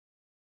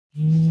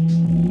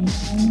Countdown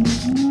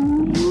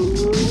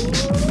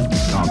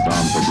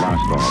to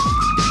blast off.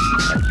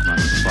 X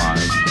minus 5,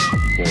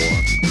 4,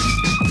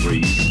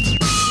 3,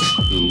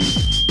 2,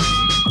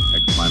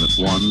 X minus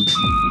 1,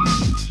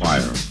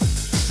 fire.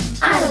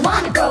 I don't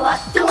wanna grow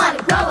up, don't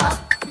wanna grow up.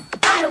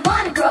 I don't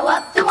wanna grow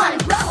up, don't wanna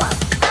grow up.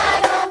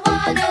 I don't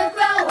wanna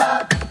grow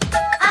up.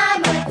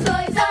 I'm a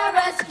Toys R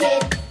Us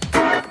kid.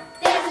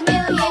 There's a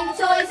million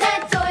toys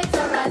at Toys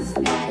R Us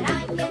that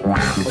I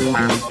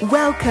can.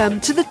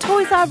 Welcome to the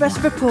Toys R Us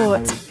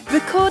Report,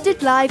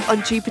 recorded live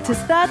on Jupiter's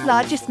third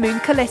largest moon,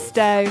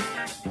 Callisto.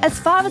 As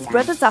far as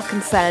brothers are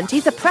concerned,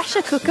 he's a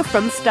pressure cooker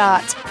from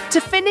start. To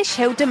finish,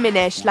 he'll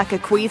diminish like a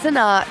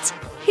Cuisinart.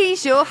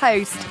 He's your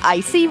host,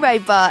 Icy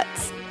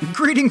Robots.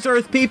 Greetings,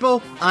 Earth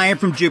people. I am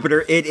from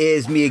Jupiter. It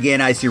is me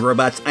again, Icy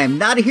Robots. I am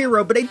not a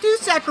hero, but I do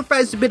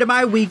sacrifice a bit of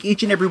my week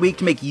each and every week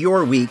to make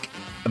your week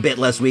a bit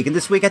less weak. And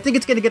this week, I think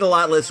it's going to get a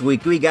lot less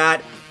weak. We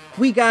got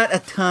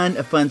a ton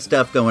of fun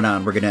stuff going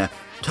on. We're going to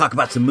talk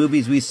about some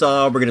movies we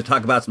saw. We're going to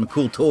talk about some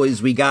cool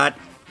toys we got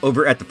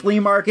over at the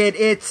flea market.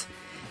 It's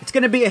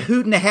going to be a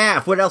hoot and a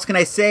half. What else can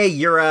I say?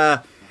 You're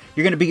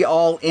going to be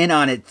all in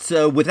on it.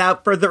 So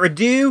without further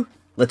ado,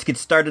 let's get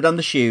started on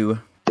the shoe.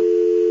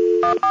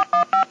 I'm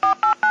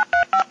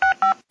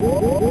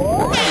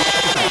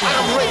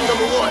ranked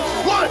number one.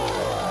 One!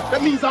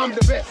 That means I'm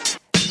the best.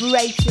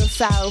 Brace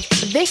yourself.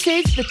 This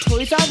is the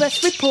Toys R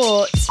Us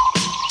Report.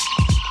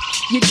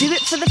 You do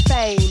it for the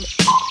fame.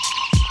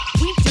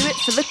 We do it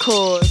for the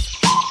cause.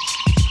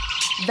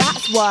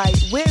 That's why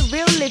we're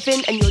real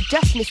living and you're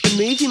just Mr.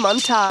 Movie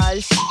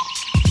Montage.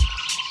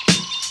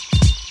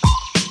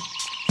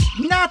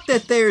 Not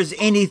that there's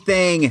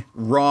anything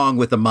wrong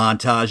with a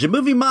montage. A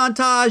movie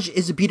montage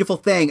is a beautiful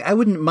thing. I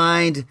wouldn't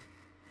mind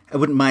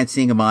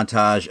seeing a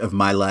montage of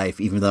my life,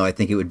 even though I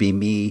think it would be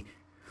me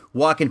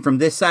walking from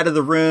this side of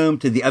the room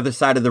to the other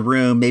side of the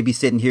room, maybe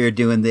sitting here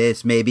doing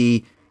this,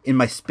 maybe in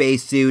my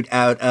spacesuit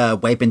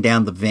out wiping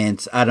down the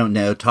vents. I don't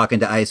know, talking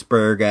to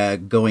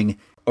Iceberg, going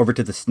over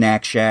to the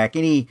snack shack,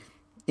 any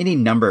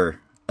number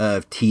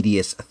of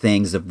tedious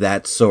things of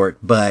that sort.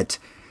 But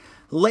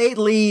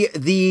lately,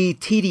 the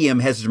tedium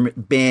has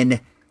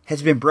been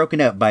broken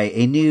up by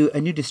a new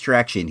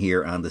distraction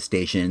here on the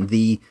station.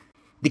 The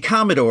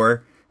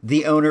Commodore,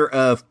 the owner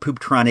of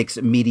Pooptronics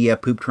Media,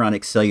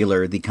 Pooptronics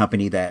Cellular, the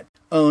company that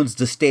owns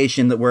the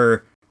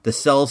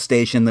cell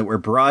station that we're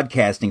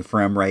broadcasting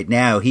from right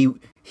now,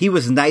 he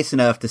was nice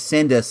enough to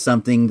send us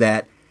something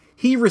that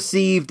he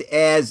received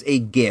as a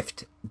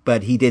gift,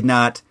 but he did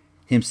not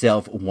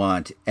himself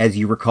want. As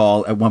you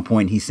recall, at one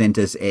point he sent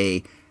us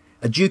a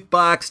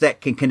jukebox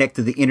that can connect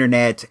to the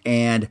internet,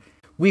 and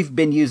we've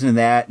been using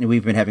that and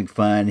we've been having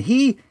fun.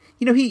 He's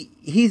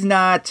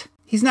not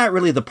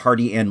really the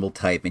party animal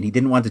type, and he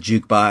didn't want the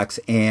jukebox,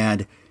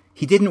 and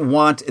he didn't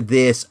want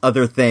this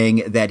other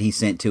thing that he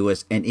sent to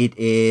us, and it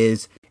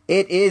is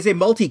a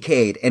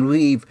multicade, and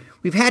we've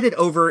had it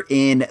over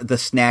in the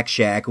snack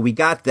shack. We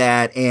got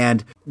that,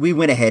 and we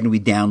went ahead and we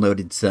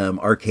downloaded some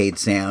arcade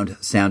sound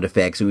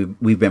effects, and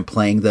we've been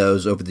playing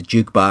those over the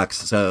jukebox,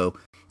 so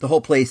the whole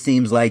place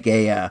seems like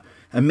a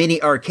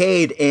mini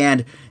arcade.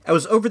 And I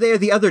was over there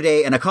the other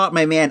day, and I caught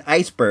my man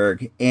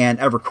Iceberg, and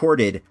I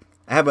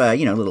have a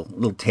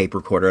little tape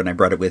recorder, and I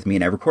brought it with me,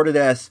 and I recorded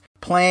us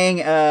playing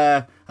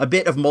a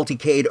bit of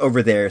multicade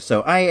over there.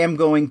 So I am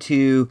going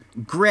to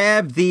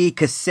grab the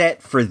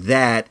cassette for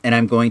that, and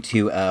I'm going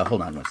to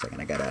hold on one second.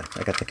 I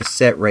got the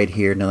cassette right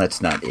here. No,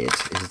 that's not it.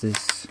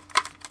 Is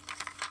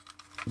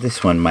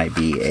this one might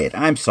be it.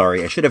 I'm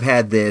sorry. I should have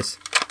had this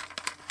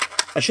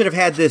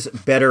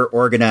better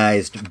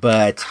organized,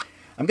 but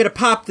I'm going to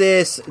pop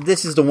this.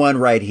 This is the one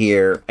right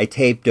here. I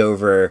taped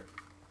over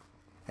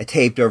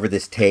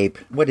this tape.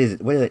 What is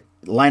it?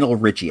 Lionel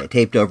Richie. I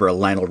taped over a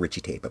Lionel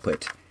Richie tape. I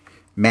put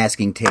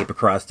masking tape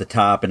across the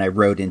top, and I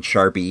wrote in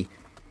Sharpie,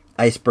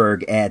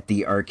 Iceberg at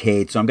the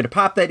arcade. So I'm going to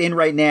pop that in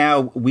right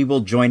now. We will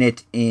join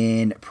it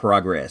in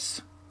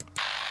progress.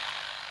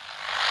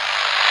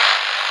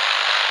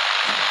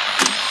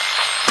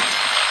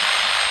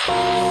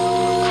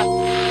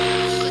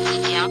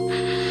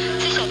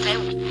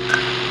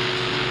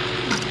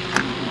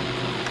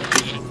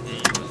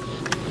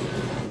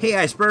 Hey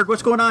Iceberg,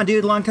 what's going on,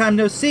 dude? Long time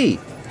no see.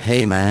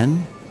 Hey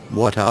man,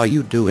 what are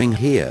you doing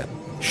here?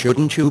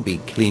 Shouldn't you be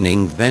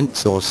cleaning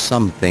vents or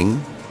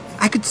something?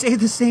 I could say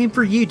the same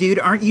for you, dude.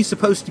 Aren't you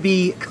supposed to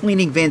be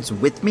cleaning vents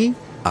with me?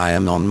 I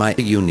am on my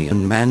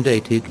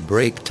union-mandated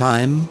break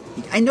time.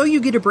 I know you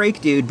get a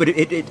break, dude, but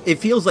it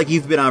feels like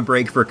you've been on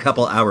break for a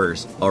couple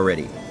hours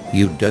already.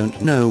 You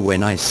don't know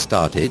when I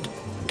started.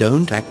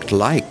 Don't act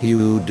like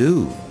you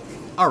do.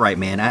 All right,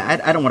 man.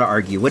 I don't want to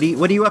argue. What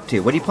are you up to?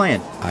 What are you playing?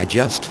 I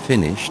just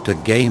finished a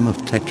game of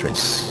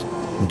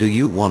Tetris. Do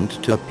you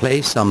want to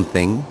play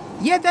something?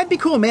 Yeah, that'd be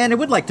cool, man. I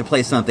would like to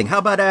play something. How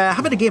about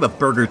a game of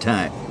Burger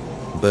Time?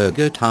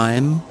 Burger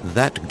Time?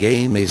 That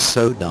game is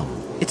so dumb.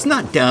 It's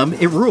not dumb.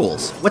 It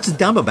rules. What's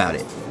dumb about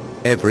it?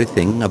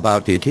 Everything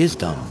about it is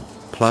dumb.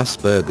 Plus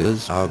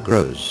burgers are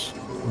gross.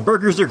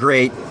 Burgers are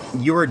great.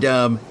 You are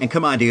dumb. And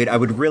come on, dude, I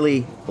would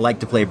really like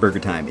to play Burger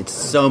Time. It's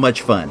so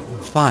much fun.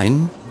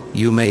 Fine,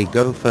 you may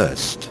go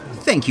first.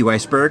 Thank you,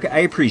 Iceberg. I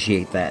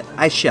appreciate that.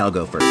 I shall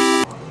go first.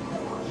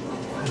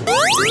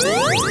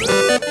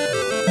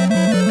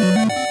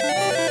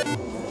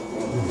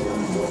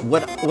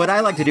 What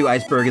I like to do,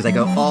 Iceberg, is I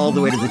go all the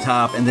way to the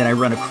top, and then I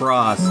run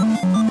across,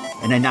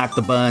 and I knock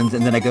the buns,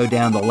 and then I go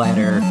down the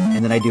ladder,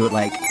 and then I do it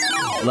like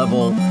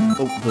level.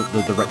 Oh,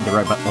 the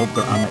right button. Oh,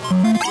 on it.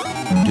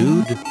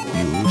 Dude,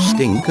 you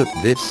stink at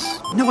this.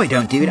 No, I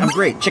don't, dude. I'm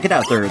great. Check it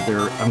out.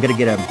 I'm gonna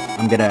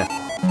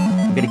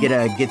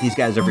get these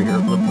guys over here.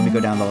 Let me go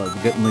down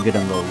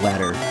the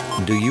ladder.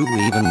 Do you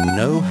even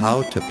know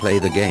how to play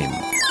the game?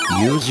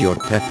 Use your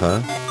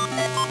pepper.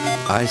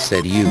 I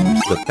said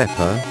use the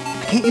pepper.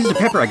 I can't use the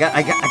pepper. I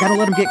gotta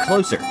let him get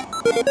closer.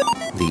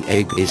 The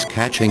egg is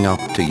catching up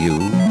to you.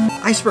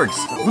 Icebergs,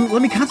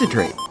 let me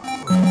concentrate.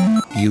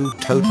 You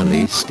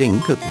totally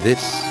stink at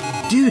this.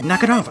 Dude,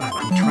 knock it off.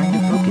 I'm trying to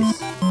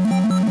focus.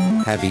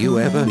 Have you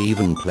ever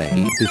even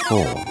played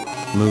before?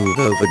 Move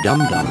over,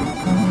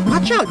 dum-dum.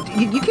 Watch out.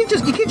 You can't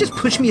just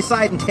push me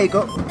aside and take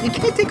over. You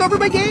can't take over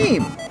my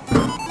game.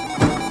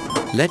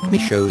 Let me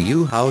show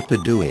you how to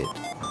do it.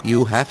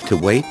 You have to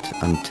wait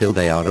until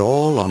they are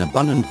all on a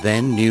bun and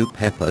then you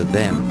pepper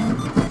them.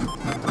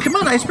 Come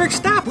on, Iceberg,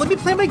 stop. Let me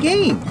play my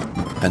game.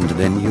 And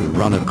then you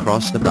run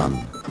across the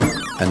bun.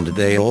 And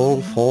they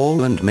all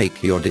fall and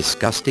make your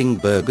disgusting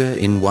burger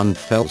in one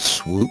fell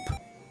swoop.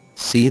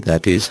 See,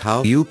 that is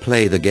how you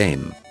play the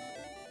game.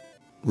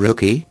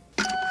 Rookie?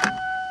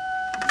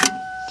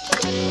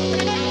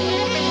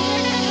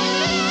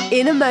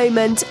 In a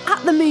moment,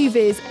 at the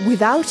movies,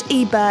 without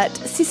Ebert,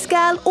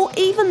 Siskel, or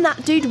even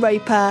that dude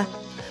Roper.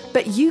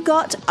 But you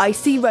got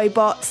Icy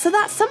Robot, so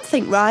that's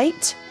something,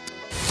 right?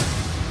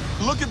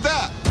 Look at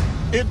that.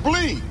 It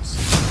bleeds.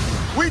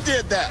 We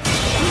did that.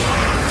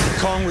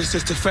 Kong was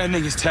just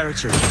defending his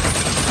territory.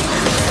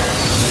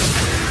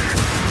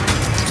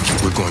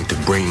 We're going to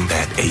bring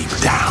that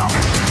ape down.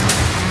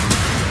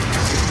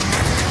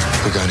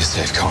 We're going to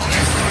save Kong.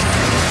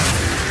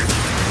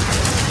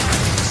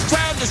 It's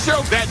time to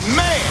show that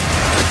man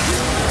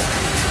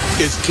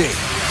is king.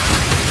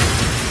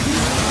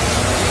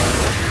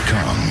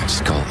 Kong,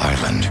 Skull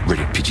Island,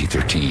 rated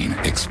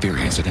PG-13.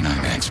 Experience it in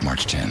IMAX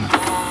March 10.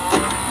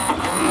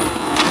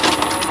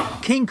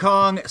 King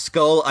Kong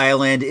Skull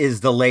Island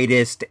is the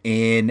latest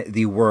in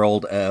the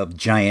world of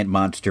giant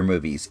monster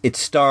movies. It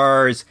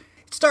stars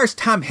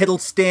Tom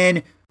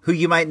Hiddleston, who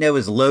you might know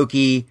as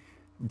Loki,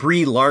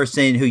 Brie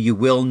Larson, who you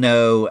will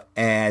know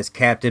as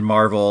Captain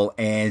Marvel,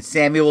 and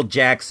Samuel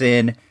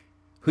Jackson,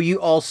 who you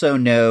also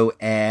know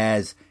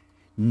as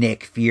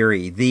Nick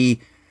Fury. The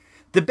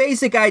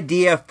basic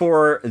idea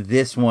for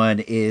this one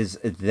is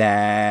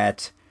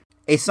that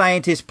a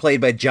scientist played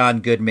by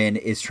John Goodman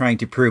is trying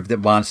to prove that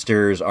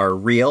monsters are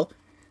real.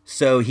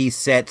 So he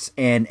sets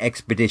an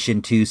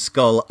expedition to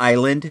Skull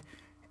Island,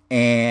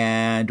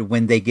 and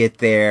when they get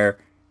there,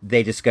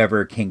 they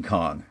discover King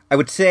Kong. I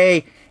would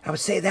say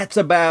that's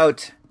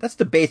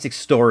the basic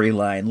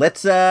storyline.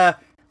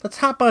 Let's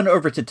hop on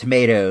over to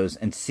Tomatoes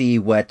and see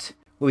what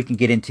we can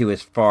get into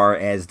as far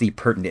as the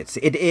pertinence.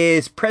 It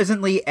is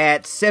presently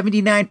at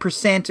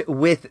 79%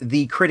 with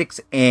the critics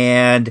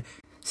and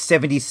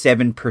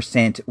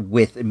 77%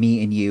 with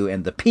me and you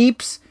and the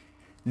peeps.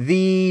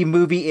 The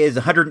movie is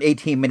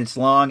 118 minutes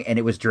long, and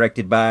it was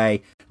directed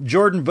by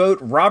Jordan Vogt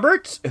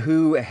Roberts,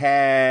 who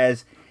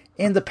has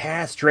in the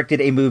past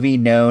directed a movie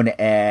known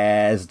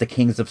as The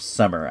Kings of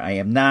Summer.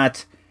 I'm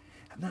not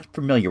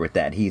familiar with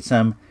that. He's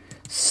some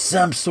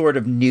sort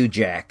of new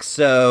jack.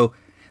 So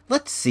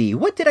let's see.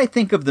 What did I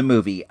think of the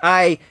movie?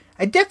 I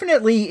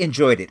definitely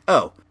enjoyed it.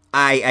 Oh,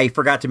 I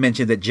forgot to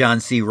mention that John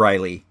C.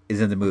 Reilly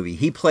is in the movie.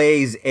 He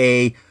plays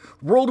a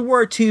World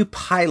War II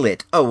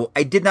pilot. Oh,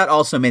 I did not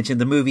also mention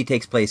the movie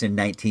takes place in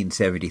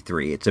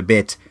 1973. It's a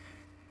bit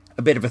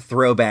of a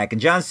throwback.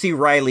 And John C.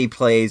 Reilly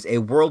plays a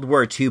World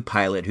War II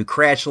pilot who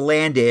crash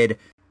landed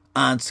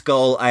on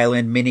Skull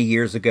Island many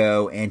years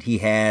ago, and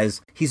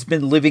he's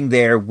been living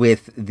there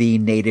with the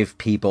native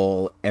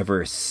people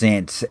ever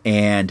since.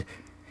 And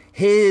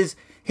his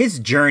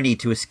journey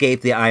to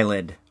escape the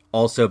island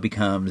also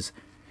becomes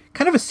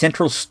kind of a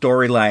central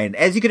storyline.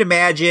 As you can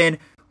imagine,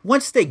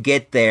 once they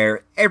get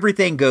there,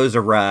 everything goes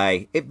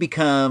awry. It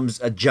becomes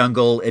a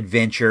jungle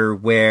adventure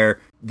where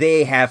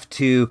they have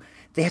to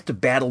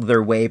battle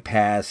their way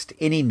past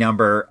any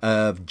number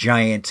of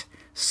giant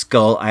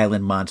Skull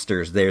Island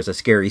monsters. There's a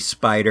scary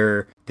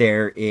spider.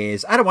 There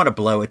is, I don't want to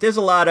blow it. There's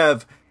a lot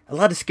of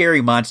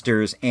scary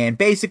monsters, and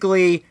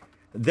basically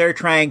they're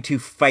trying to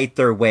fight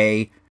their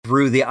way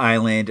through the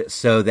island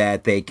so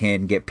that they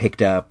can get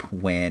picked up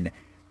when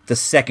the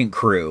second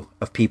crew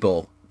of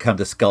people come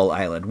to Skull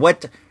Island.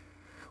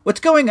 What's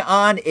going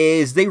on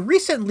is they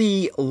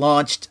recently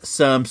launched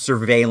some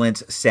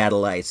surveillance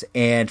satellites,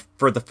 and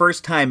for the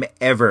first time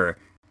ever,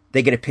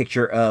 they get a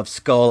picture of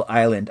Skull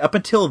Island. Up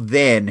until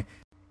then,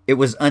 it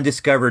was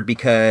undiscovered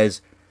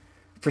because,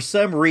 for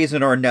some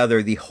reason or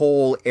another, the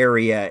whole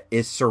area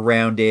is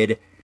surrounded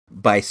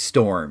by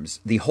storms.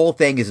 The whole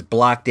thing is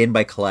blocked in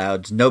by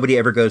clouds. Nobody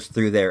ever goes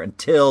through there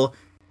until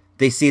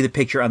they see the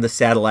picture on the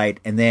satellite,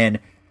 and then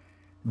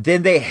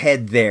they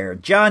head there.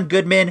 John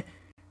Goodman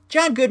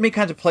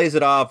kind of plays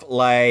it off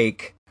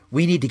like,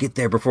 we need to get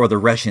there before the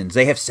Russians.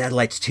 They have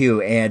satellites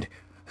too, and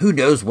who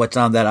knows what's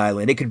on that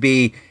island. It could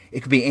be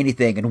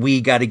anything, and we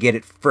got to get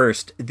it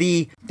first.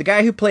 The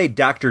guy who played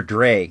Dr.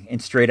 Dre in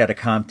Straight Outta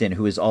Compton,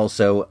 who is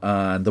also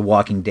on The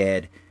Walking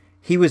Dead,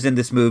 he was in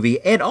this movie,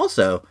 and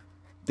also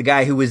the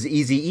guy who was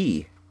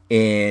Eazy-E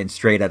in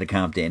Straight Outta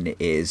Compton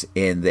is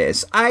in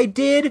this. I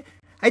did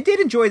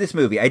enjoy this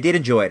movie. I did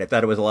enjoy it. I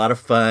thought it was a lot of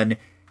fun.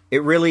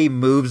 It really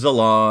moves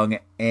along,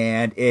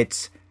 and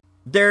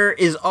there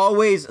is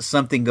always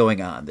something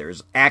going on.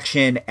 There's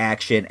action,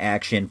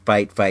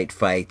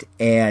 fight,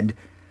 and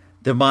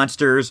the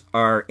monsters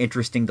are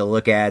interesting to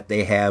look at.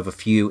 They have a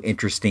few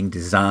interesting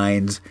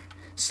designs,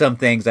 some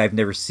things I've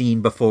never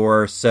seen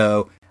before,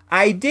 so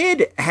I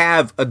did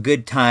have a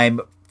good time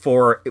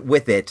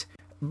with it,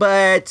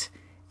 but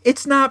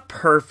it's not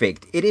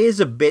perfect. It is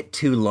a bit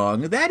too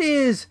long.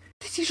 That's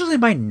usually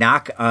my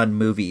knock on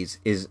movies,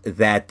 is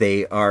that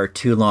they are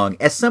too long.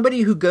 As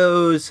somebody who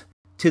goes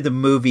to the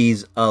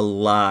movies a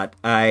lot,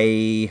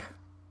 I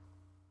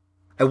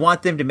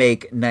want them to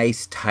make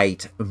nice,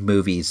 tight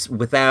movies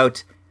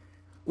without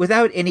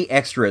any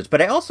extras.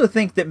 But I also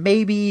think that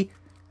maybe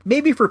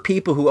for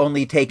people who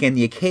only take in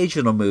the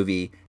occasional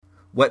movie,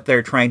 what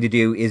they're trying to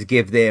do is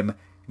give them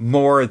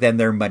more than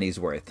their money's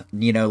worth.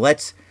 You know,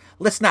 let's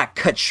not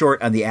cut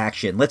short on the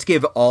action. Let's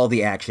give all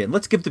the action.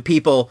 Let's make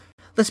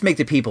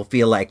the people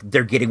feel like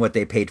they're getting what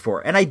they paid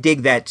for. And I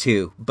dig that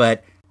too,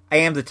 but I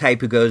am the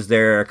type who goes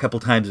there a couple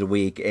times a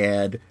week,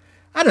 and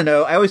I don't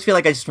know, I always feel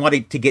like I just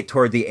wanted to get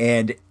toward the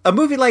end. A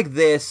movie like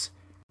this,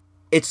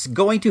 it's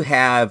going to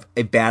have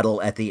a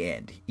battle at the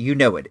end. You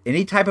know it.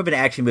 Any type of an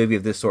action movie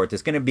of this sort,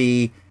 it's going to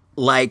be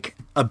like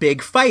a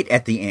big fight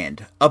at the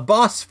end. A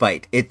boss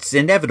fight. It's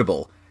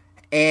inevitable.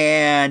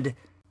 And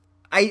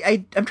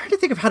I'm trying to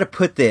think of how to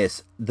put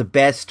this the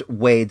best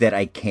way that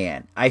I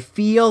can. I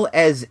feel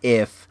as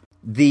if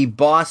the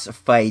boss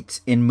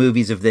fights in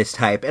movies of this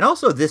type, and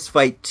also this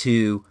fight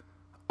too,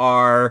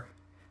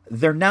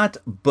 they're not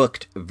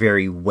booked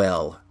very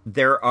well.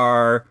 There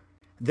are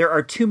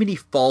too many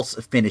false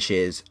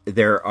finishes.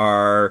 There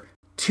are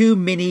too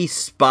many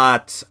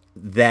spots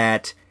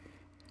that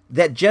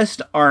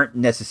just aren't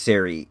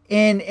necessary.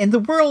 In the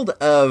world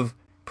of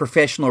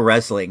professional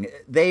wrestling,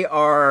 they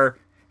are,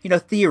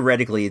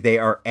 theoretically, they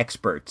are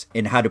experts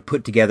in how to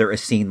put together a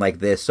scene like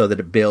this so that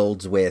it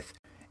builds with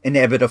an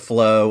ebb and a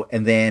flow,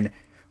 and then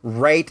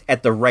right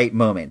at the right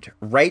moment,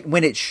 right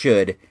when it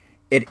should,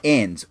 it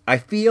ends. I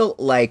feel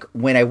like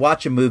when I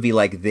watch a movie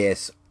like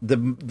this,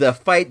 the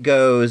fight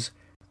goes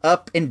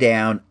up and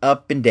down,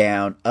 up and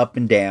down, up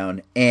and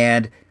down,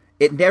 and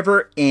it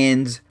never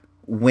ends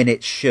when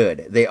it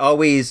should. They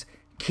always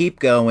keep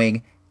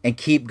going and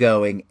keep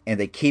going, and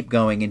they keep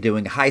going and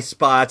doing high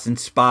spots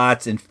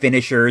and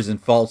finishers and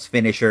false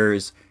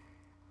finishers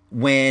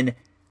when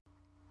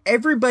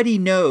everybody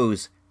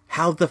knows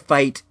how the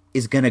fight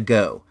is going to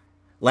go.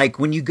 Like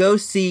when you go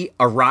see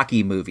a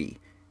Rocky movie,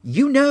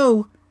 you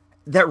know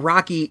that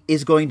Rocky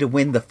is going to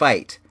win the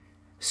fight.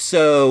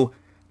 So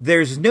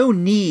there's no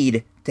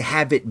need to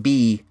have it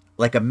be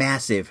like a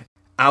massive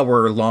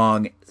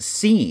hour-long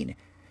scene.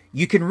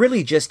 You can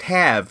really just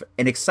have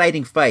an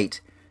exciting fight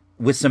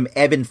with some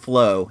ebb and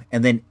flow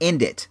and then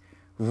end it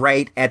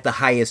right at the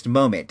highest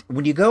moment.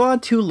 When you go on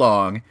too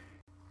long,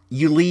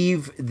 you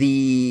leave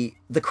the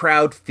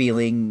crowd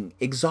feeling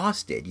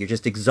exhausted. You're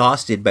just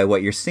exhausted by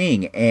what you're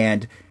seeing.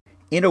 And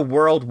in a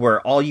world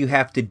where all you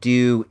have to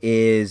do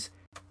is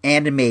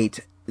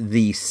animate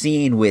the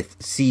scene with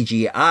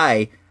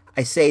CGI,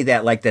 I say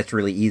that like that's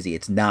really easy.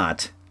 It's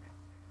not.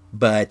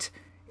 But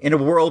in a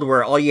world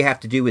where all you have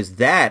to do is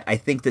that, I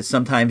think that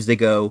sometimes they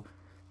go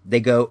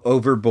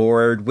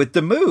overboard with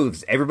the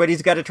moves.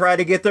 Everybody's got to try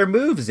to get their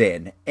moves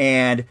in.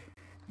 And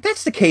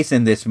that's the case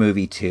in this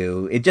movie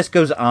too. It just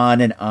goes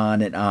on and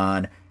on and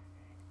on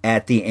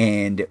at the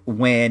end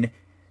when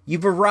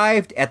you've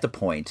arrived at the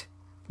point.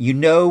 You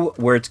know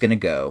where it's going to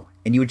go,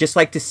 and you would just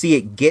like to see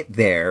it get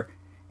there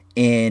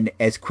in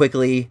as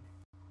quickly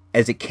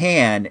as it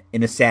can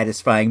in a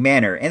satisfying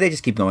manner. And they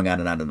just keep going on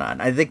and on and on.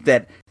 I think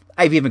that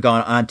I've even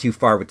gone on too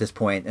far with this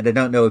point, and I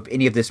don't know if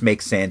any of this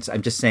makes sense.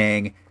 I'm just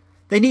saying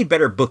they need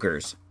better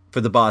bookers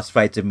for the boss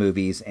fights of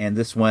movies, and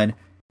this one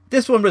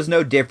was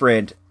no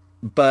different,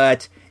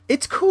 but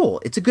it's cool.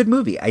 It's a good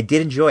movie. I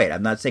did enjoy it.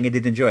 I'm not saying I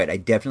didn't enjoy it. I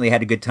definitely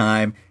had a good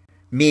time.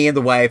 Me and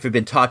the wife have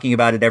been talking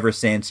about it ever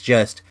since,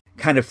 just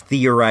kind of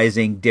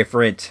theorizing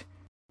different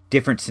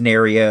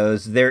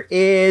scenarios. There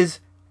is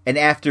an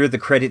after the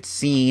credits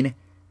scene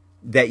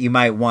that you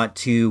might want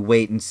to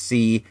wait and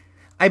see.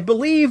 I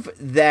believe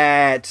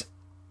that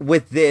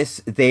with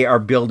this, they are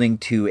building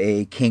to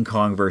a King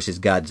Kong versus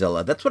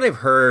Godzilla. That's what I've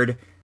heard,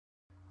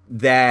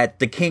 that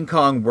the King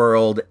Kong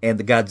world and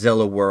the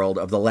Godzilla world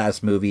of the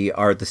last movie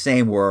are the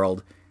same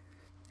world,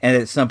 and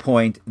at some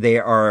point they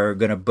are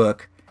going to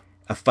book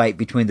a fight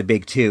between the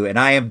big two, and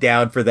I am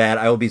down for that.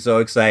 I will be so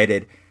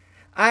excited.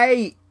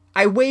 I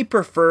way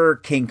prefer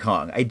King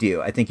Kong. I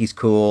do. I think he's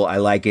cool. I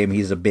like him.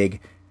 He's a big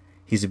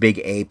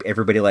ape.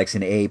 Everybody likes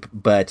an ape,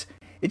 but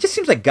it just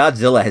seems like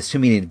Godzilla has too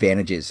many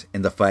advantages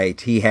in the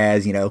fight. He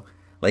has,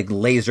 like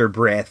laser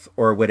breath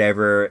or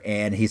whatever,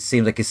 and he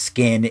seems like his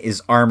skin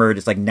is armored.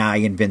 It's like nigh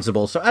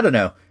invincible. So I don't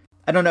know.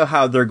 I don't know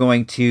how they're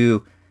going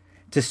to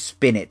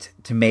spin it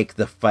to make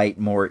the fight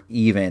more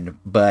even,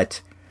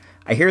 but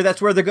I hear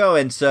that's where they're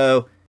going.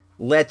 So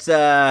let's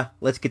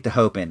get to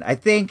hoping. I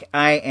think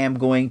I am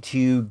going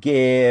to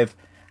give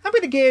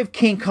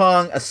King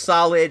Kong a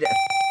solid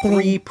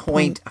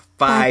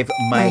 3.5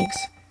 mics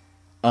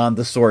on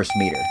the source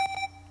meter.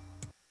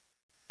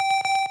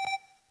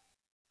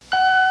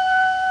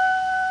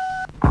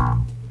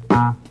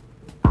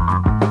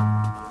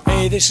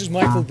 Hey, this is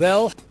Michael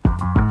Bell,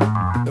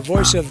 the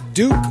voice of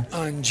Duke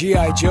on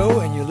G.I. Joe,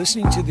 and you're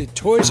listening to the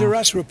Toys R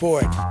Us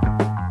Report.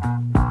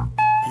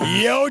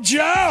 Yo,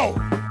 Joe!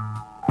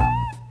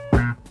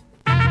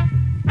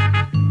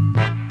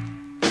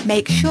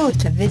 Make sure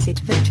to visit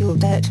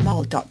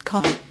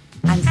virtualdirtmall.com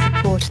and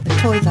support the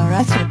Toys R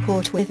Us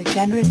Report with a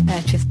generous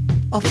purchase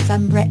of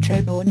some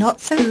retro or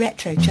not so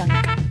retro junk.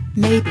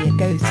 Maybe a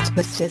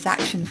Ghostbusters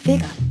action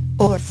figure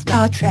or a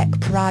Star Trek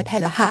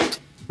propeller hat.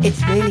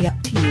 It's really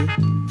up to you.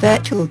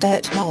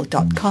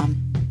 virtualdirtmall.com.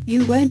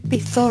 You won't be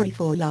sorry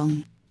for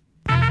long.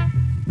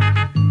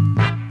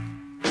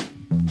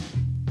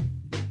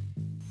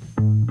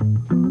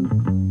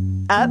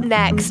 Up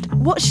next,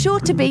 what's sure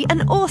to be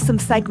an awesome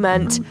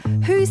segment,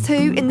 Who's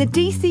Who in the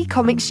DC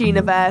Comics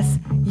universe.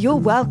 You're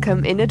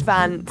welcome in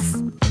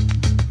advance.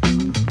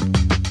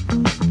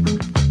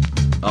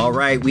 All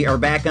right, we are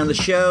back on the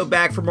show,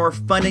 back for more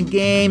fun and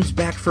games,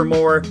 back for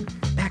more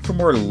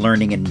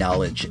learning and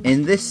knowledge.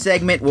 In this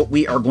segment, what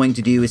we are going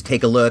to do is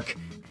take a look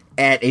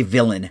at a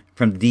villain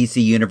from the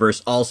DC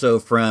universe, also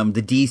from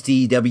the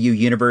DCW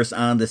universe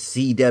on the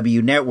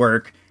CW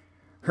network.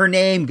 Her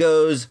name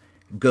goes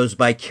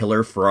by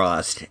Killer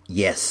Frost.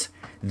 Yes,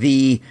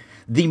 the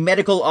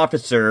medical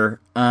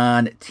officer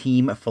on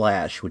Team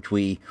Flash, which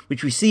we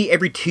see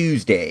every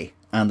Tuesday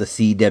on the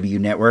CW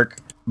network.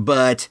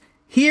 But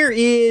here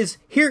is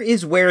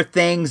where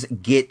things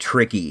get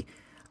tricky.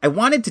 I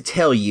wanted to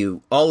tell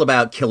you all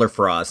about Killer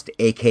Frost,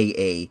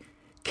 aka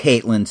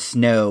Caitlin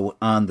Snow,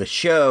 on the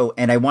show,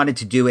 and I wanted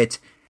to do it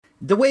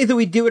the way that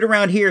we do it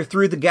around here,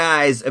 through the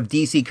guise of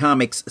DC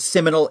Comics'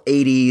 seminal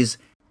 80s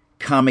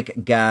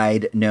comic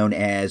guide known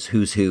as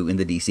Who's Who in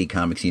the DC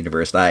Comics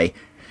universe. I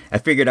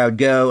figured I would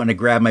go and I'd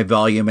grab my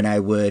volume and I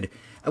would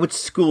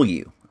school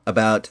you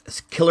about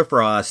Killer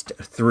Frost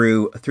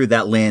through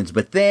that lens.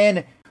 But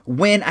then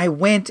when I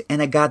went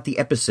and I got the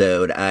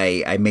episode,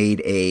 I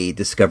made a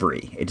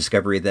discovery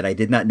that I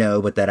did not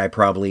know, but that I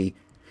probably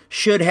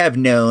should have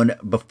known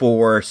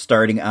before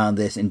starting on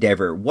this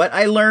endeavor. What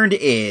I learned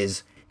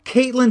is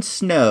Caitlin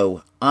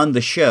Snow on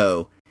the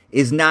show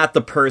is not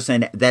the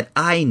person that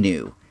I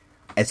knew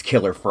as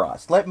Killer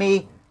Frost. Let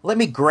me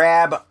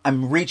grab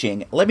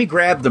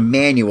the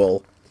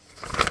manual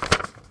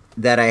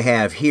that I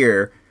have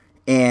here,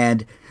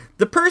 and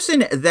the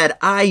person that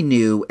I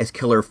knew as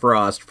Killer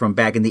Frost from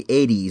back in the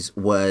 80s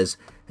was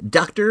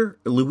Dr.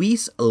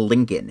 Louise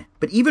Lincoln.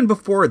 But even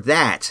before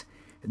that,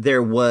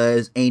 there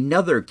was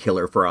another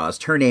Killer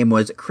Frost. Her name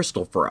was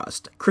Crystal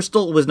Frost.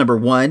 Crystal was number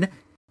 1,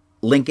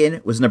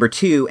 Lincoln was number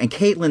 2, and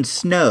Caitlin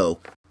Snow,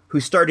 who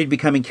started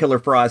becoming Killer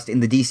Frost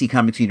in the DC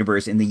Comics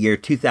universe in the year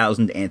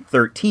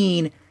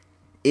 2013,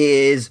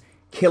 is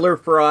Killer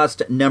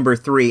Frost number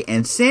 3.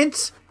 And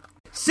since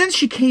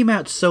she came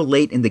out so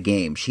late in the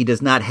game, she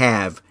does not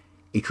have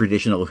a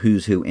traditional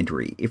Who's Who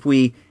entry. If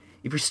we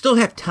still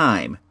have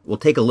time, we'll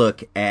take a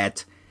look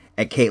at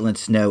Caitlin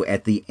Snow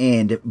at the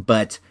end.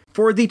 But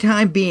for the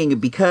time being,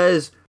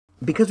 because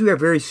we are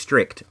very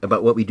strict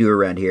about what we do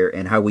around here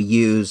and how we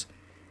use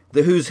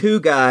the Who's Who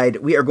guide,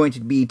 we are going to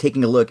be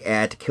taking a look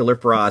at Killer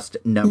Frost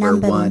number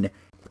 1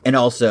 and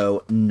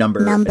also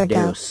number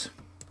 2.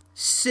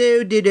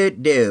 So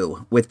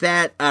do. With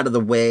that out of the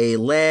way,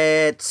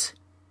 let's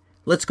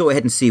go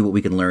ahead and see what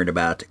we can learn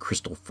about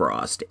Crystal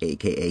Frost,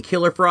 a.k.a.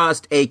 Killer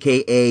Frost,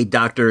 a.k.a.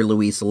 Dr.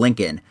 Louise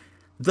Lincoln.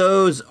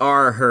 Those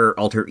are her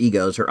alter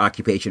egos. Her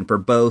occupation for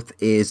both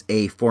is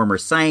a former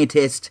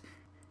scientist,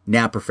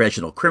 now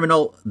professional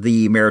criminal.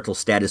 The marital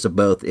status of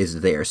both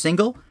is they are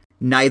single.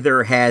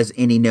 Neither has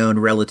any known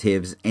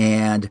relatives,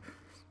 and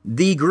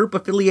the group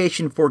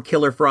affiliation for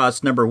Killer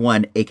Frost number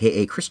 1,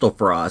 a.k.a. Crystal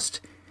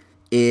Frost,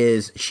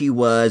 is she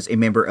was a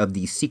member of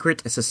the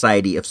Secret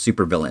Society of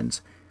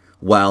Supervillains,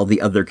 while the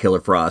other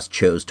Killer Frost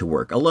chose to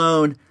work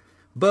alone.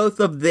 Both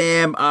of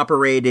them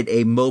operated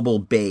a mobile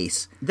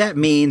base. That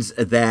means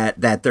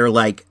that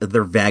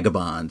they're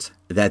vagabonds,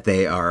 that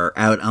they are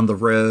out on the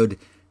road,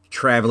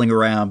 traveling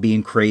around,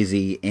 being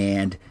crazy,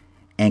 and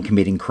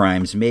committing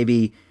crimes.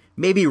 Maybe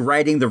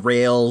riding the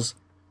rails,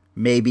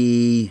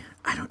 maybe,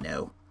 I don't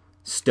know,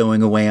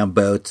 stowing away on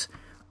boats.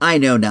 I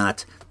know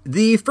not.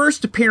 The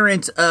first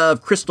appearance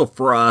of Crystal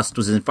Frost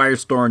was in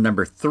Firestorm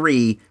number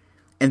 3,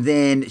 And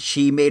then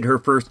she made her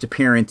first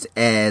appearance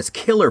as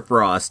Killer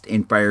Frost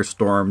in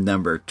Firestorm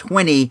number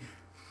 20.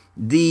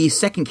 The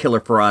second Killer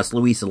Frost,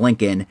 Louisa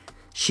Lincoln,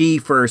 she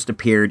first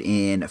appeared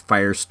in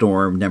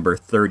Firestorm number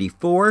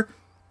 34.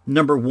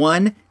 Number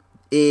 1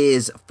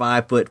 is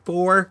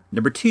 5'4".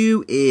 Number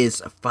 2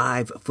 is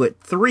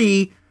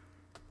 5'3".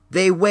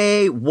 They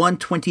weigh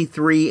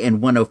 123 and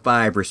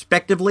 105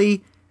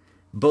 respectively.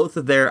 Both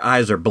of their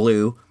eyes are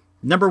blue.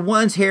 Number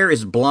 1's hair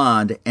is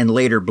blonde and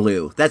later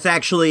blue.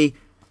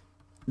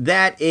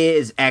 That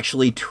is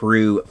actually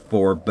true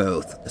for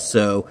both.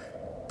 So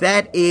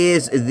that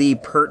is the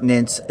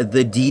pertinence,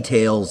 the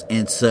details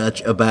and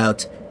such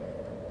about,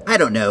 I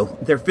don't know,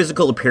 their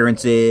physical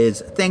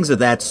appearances, things of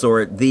that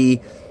sort,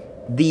 the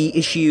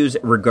issues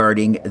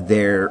regarding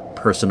their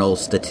personal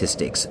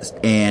statistics.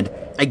 And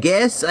I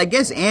guess,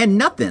 and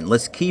nothing.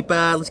 Let's keep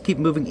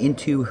moving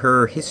into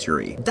her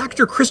history.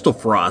 Dr. Crystal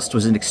Frost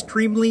was an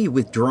extremely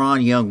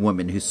withdrawn young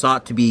woman who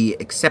sought to be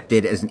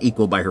accepted as an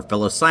equal by her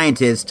fellow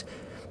scientists,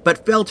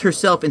 but felt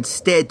herself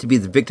instead to be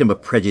the victim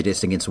of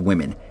prejudice against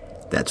women.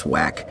 That's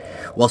whack.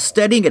 While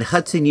studying at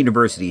Hudson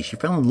University, she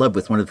fell in love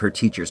with one of her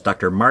teachers,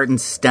 Dr. Martin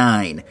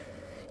Stein.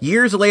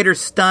 Years later,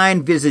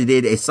 Stein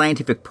visited a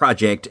scientific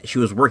project she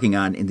was working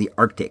on in the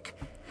Arctic.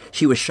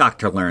 She was shocked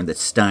to learn that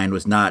Stein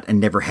was not and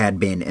never had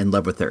been in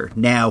love with her.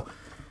 Now,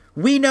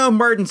 we know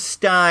Martin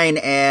Stein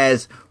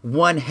as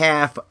one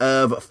half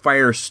of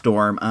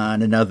Firestorm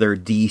on another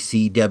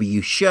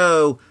DCW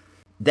show.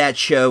 That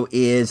show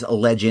is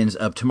Legends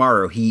of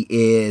Tomorrow. He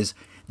is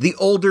the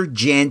older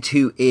gent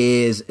who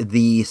is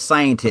the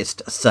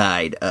scientist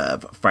side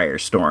of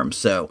Firestorm.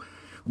 So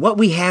what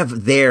we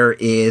have there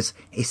is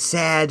a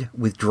sad,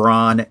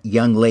 withdrawn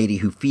young lady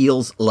who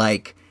feels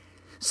like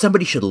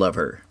somebody should love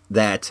her.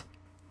 That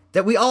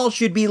we all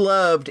should be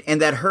loved,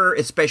 and that her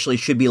especially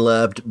should be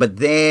loved. But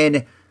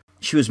then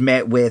she was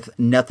met with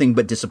nothing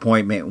but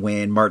disappointment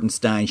when Martin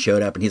Stein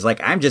showed up, and he's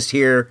like, I'm just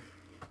here,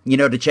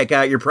 to check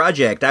out your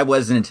project. I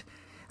wasn't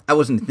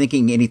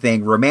thinking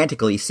anything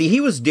romantically. See, he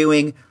was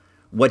doing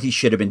what he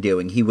should have been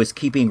doing. He was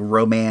keeping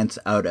romance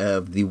out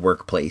of the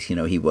workplace.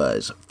 He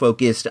was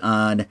focused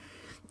on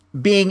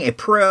being a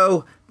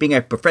pro, being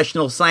a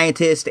professional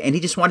scientist, and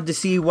he just wanted to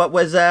see what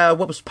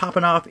was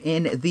popping off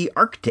in the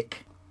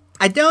Arctic.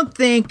 I don't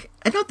think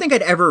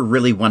I'd ever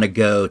really want to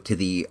go to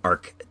the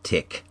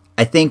Arctic.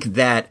 I think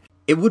that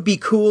it would be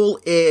cool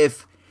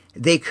if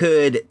they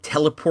could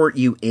teleport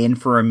you in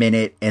for a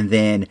minute and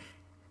then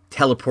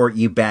teleport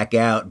you back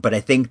out, but I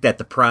think that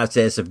the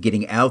process of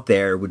getting out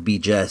there would be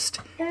just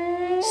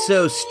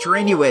so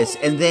strenuous.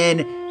 And then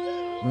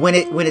when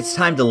it's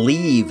time to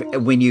leave,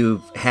 when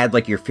you've had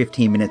like your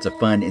 15 minutes of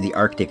fun in the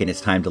Arctic and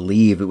it's time to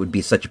leave, it would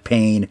be such a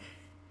pain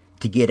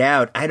to get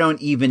out. I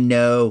don't even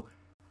know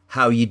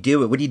how you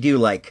do it. What do you do,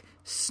 like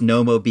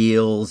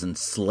snowmobiles and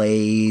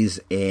sleighs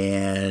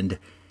and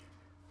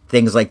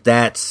things like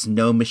that,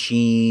 snow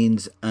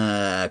machines,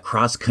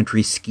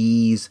 cross-country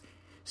skis,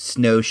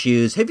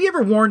 snowshoes. Have you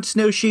ever worn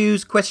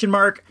snowshoes? ?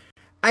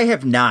 I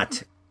have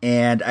not,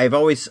 and I've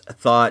always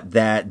thought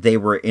that they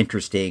were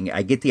interesting.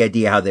 I get the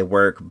idea how they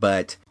work,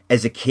 but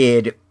as a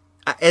kid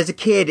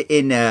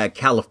in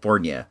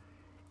California,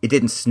 it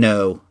didn't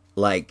snow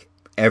like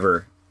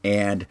ever,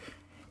 and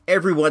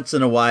every once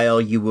in a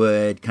while you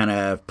would kind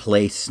of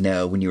play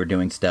snow when you were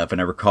doing stuff. And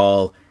I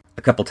recall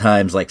a couple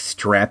times like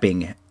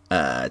strapping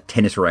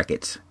tennis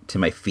rackets to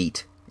my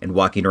feet and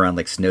walking around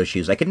like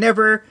snowshoes. I could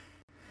never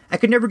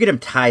get them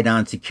tied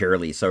on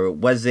securely, so it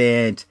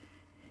wasn't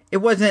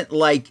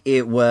like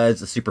it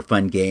was a super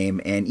fun game.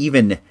 And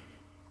even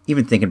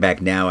thinking back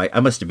now, I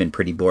must have been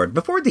pretty bored.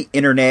 Before the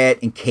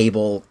internet and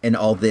cable and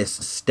all this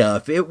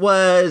stuff, it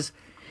was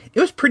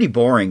pretty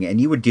boring,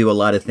 and you would do a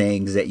lot of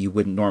things that you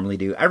wouldn't normally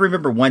do. I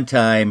remember one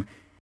time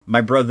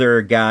my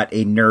brother got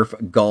a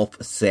Nerf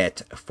golf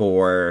set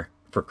for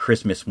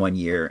Christmas one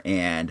year,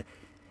 and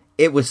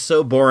it was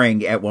so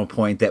boring at one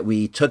point that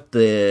we took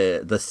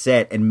the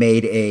set and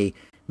made a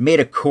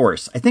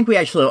course. I think we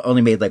actually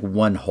only made like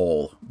one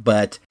hole,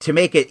 but to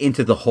make it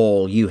into the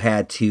hole, you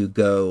had to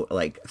go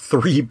like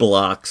 3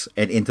 blocks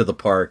and into the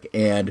park,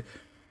 and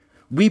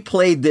we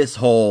played this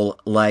hole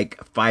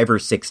like 5 or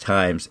 6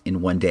 times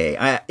in one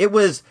day. It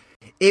was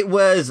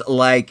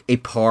like a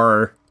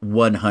par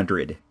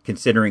 100,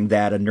 considering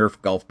that a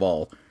Nerf golf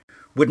ball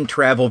wouldn't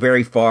travel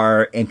very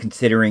far, and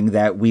considering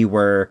that we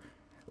were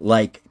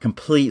like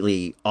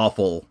completely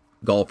awful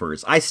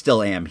golfers. I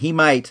still am. He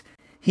might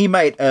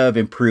have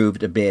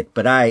improved a bit,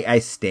 but I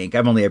stink.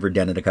 I've only ever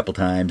done it a couple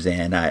times,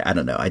 and I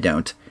don't know. I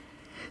don't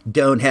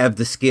have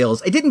the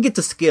skills. I didn't get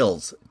the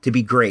skills to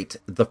be great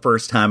the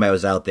first time I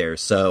was out there,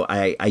 so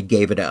I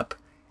gave it up,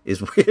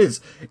 is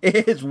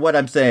what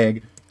I'm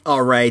saying.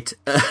 All right,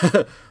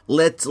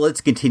 let's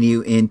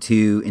continue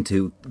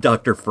into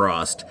Dr.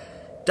 Frost.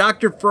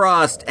 Dr.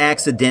 Frost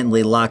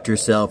accidentally locked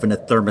herself in a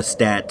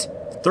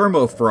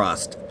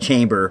thermofrost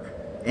chamber,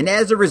 and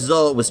as a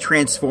result was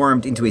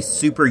transformed into a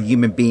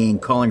superhuman being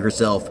calling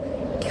herself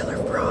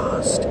Killer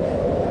Frost.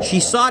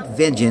 She sought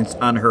vengeance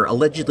on her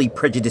allegedly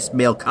prejudiced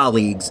male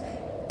colleagues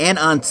and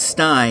on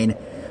Stein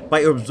by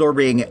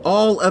absorbing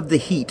all of the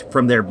heat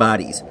from their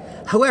bodies.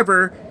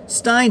 However,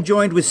 Stein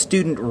joined with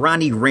student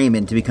Ronnie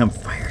Raymond to become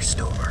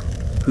Firestorm,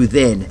 who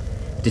then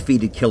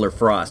defeated Killer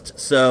Frost.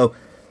 So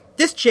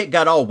this chick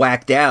got all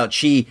whacked out.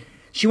 She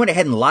went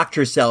ahead and locked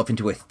herself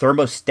into a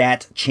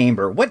thermostat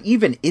chamber. What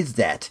even is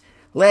that?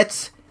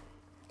 Let's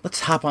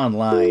hop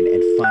online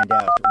and find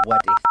out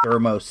what a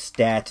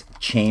thermostat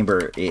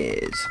chamber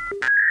is.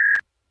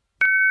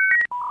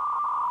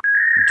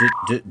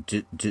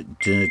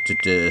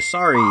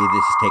 Sorry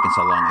this is taking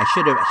so long. I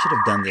should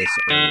have done this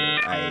earlier.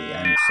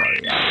 I'm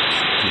sorry.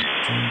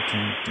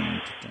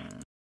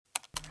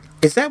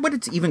 Is that what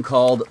it's even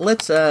called?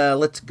 Let's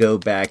go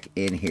back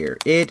in here.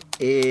 It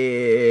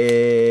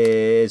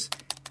is.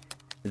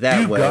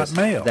 That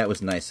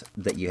was nice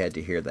that you had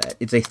to hear that.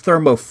 It's a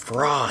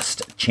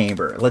thermofrost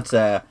chamber. Let's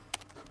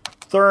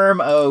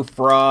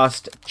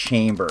thermofrost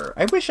chamber.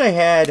 I wish I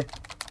had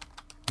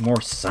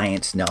more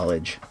science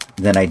knowledge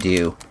than I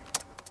do.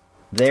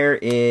 There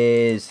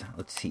is,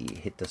 let's see,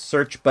 hit the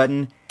search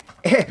button.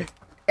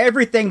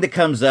 Everything that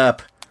comes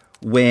up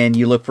when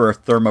you look for a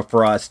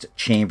thermofrost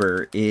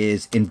chamber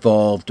is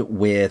involved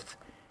with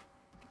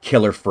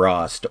Killer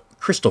Frost,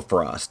 Crystal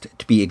Frost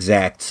to be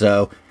exact.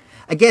 So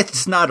I guess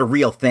it's not a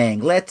real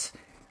thing. Let's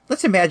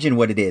imagine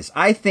what it is.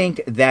 I think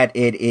that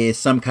it is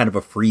some kind of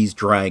a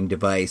freeze-drying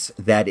device,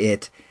 that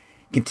it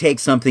can take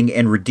something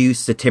and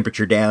reduce the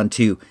temperature down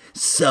to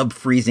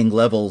sub-freezing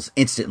levels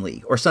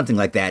instantly, or something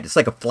like that. It's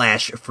like a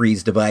flash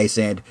freeze device,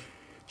 and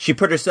she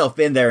put herself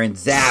in there and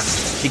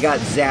zapped. She got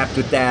zapped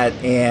with that,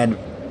 and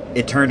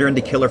it turned her into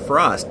Killer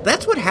Frost.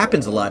 That's what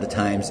happens a lot of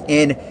times.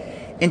 In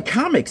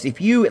comics, if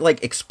you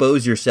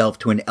expose yourself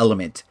to an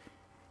element,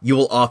 you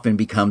will often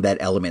become that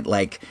element.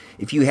 Like,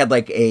 if you had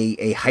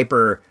a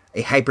hyper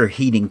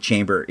heating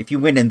chamber, if you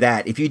went in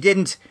that, if you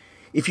didn't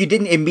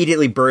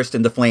immediately burst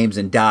into flames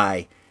and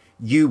die,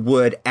 you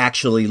would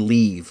actually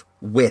leave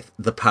with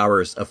the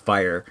powers of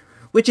fire,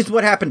 which is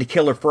what happened to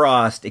Killer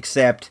Frost,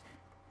 except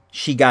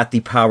she got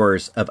the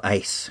powers of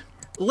ice.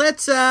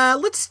 Let's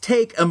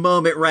take a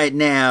moment right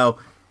now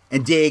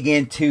and dig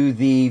into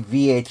the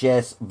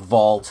VHS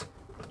vault,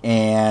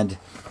 and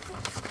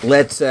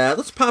let's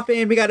pop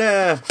in. We got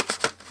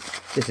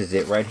this is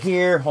it right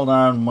here. Hold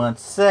on one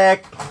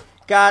sec.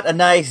 Got a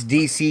nice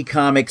DC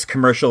Comics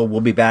commercial.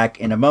 We'll be back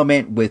in a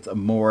moment with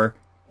more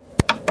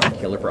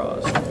Killer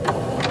Frost.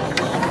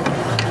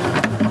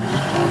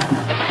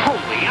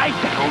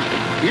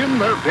 In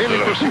their daily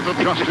pursuit of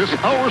justice,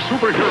 our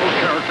superhero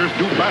characters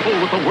do battle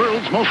with the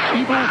world's most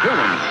evil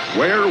villains.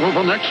 Where will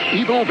the next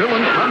evil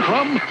villain come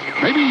from?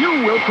 Maybe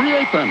you will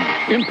create them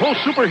in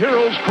Post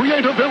Superheroes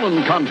Create a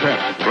Villain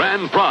Contest.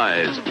 Grand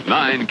prize.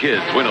 9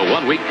 kids win a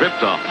 1-week trip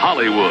to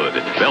Hollywood.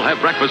 They'll have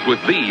breakfast with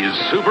these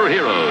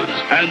superheroes.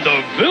 And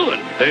the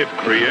villain they've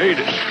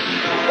created.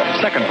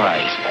 Second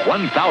prize,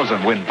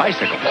 1,000 win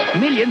bicycles.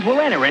 Millions will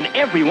enter, and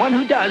everyone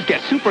who does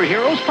gets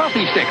Superheroes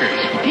Puffy stickers.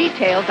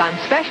 Details on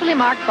specially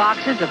marked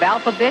boxes of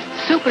Alphabet,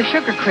 Super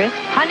Sugar Crisp,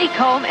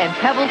 Honeycomb, and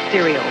Pebble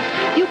cereals.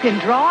 You can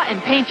draw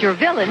and paint your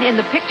villain in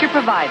the picture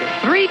provided.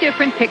 3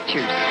 different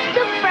pictures.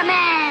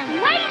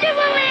 Superman, Wonder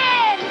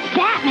Woman,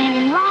 Batman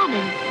and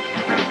Robin.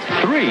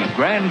 3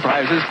 grand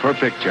prizes per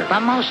picture. The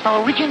most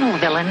original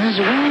villains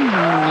win.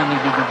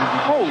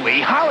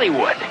 Holy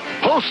Hollywood!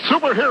 Post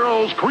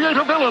Superheroes Create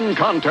a Villain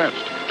Contest.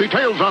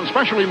 Details on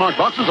specially marked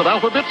boxes of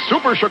Alphabet,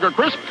 Super Sugar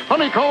Crisp,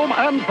 Honeycomb,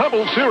 and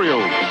Pebble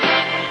cereals.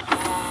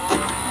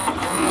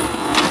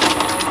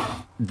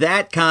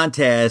 That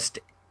contest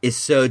is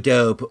so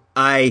dope.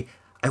 I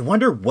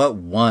wonder what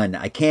won.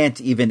 I can't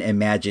even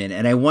imagine.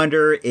 And I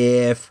wonder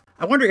if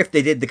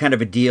they did the kind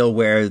of a deal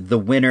where the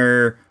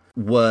winner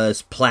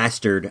was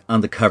plastered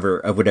on the cover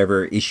of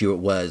whatever issue it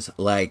was.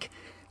 Like,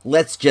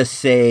 let's just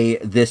say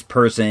this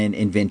person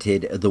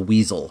invented the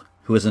Weasel,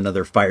 who is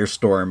another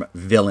Firestorm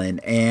villain,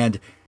 and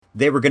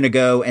they were going to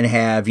go and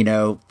have,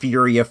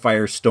 Fury of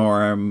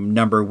Firestorm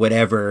number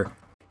whatever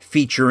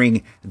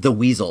featuring the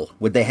Weasel.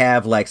 Would they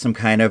have some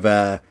kind of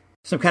a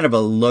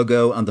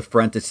logo on the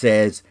front that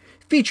says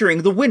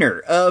featuring the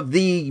winner of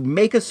the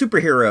Make a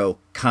Superhero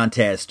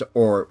contest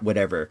or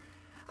whatever?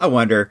 I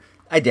wonder.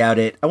 I doubt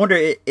it. I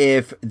wonder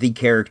if the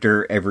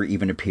character ever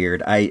even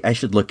appeared. I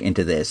should look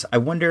into this. I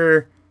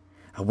wonder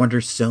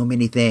so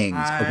many things.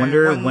 I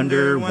wonder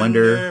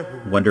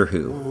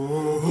who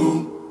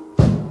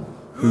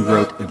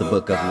wrote the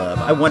Book of Love.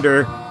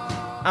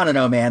 I don't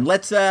know, man.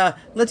 Let's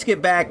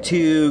get back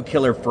to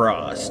Killer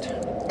Frost.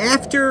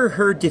 After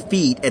her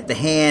defeat at the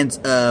hands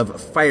of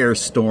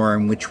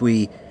Firestorm, which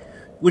we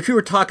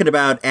were talking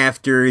about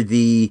after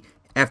the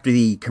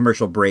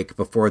commercial break,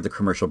 before the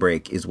commercial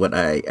break is what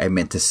I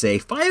meant to say.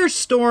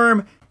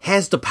 Firestorm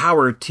has the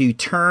power to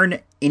turn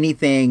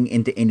anything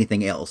into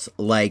anything else.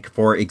 Like,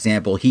 for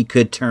example, he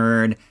could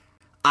turn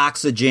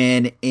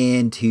oxygen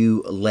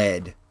into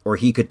lead, or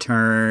he could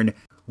turn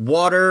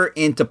water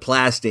into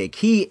plastic.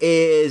 He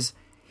is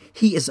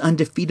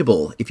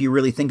undefeatable if you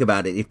really think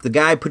about it. If the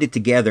guy put it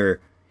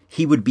together,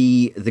 he would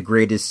be the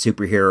greatest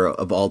superhero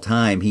of all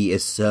time. He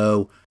is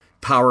so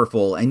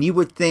powerful. And you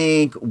would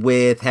think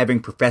with having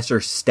Professor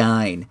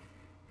Stein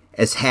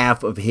as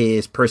half of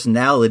his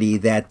personality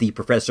that the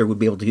professor would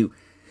be able to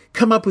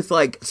come up with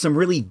like some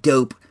really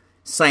dope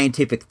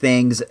scientific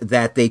things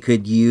that they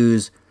could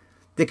use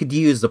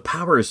the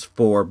powers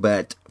for.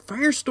 But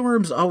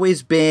Firestorm's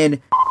always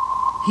been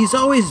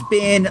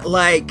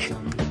like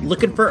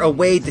looking for a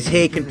way to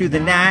take him through the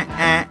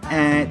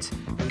night.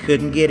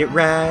 Couldn't get it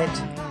right.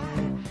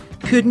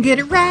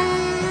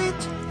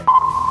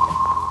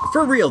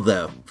 For real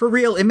though,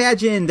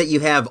 imagine that you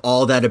have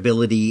all that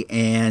ability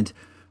and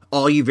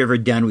all you've ever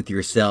done with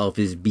yourself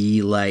is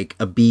be like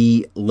a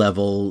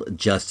B-level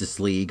Justice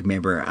League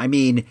member. I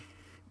mean,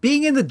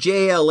 being in the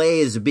JLA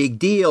is a big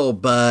deal,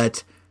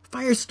 but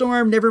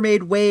Firestorm never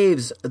made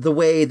waves the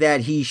way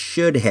that he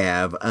should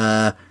have.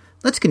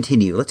 Let's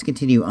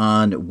continue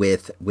on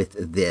with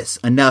this.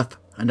 Enough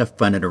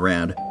funning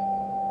around.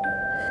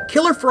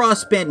 Killer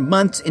Frost spent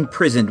months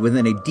imprisoned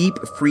within a deep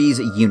freeze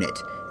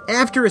unit.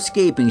 After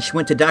escaping, she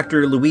went to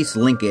Dr. Louise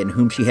Lincoln,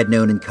 whom she had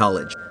known in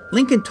college.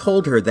 Lincoln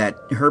told her that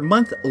her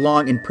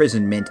month-long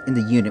imprisonment in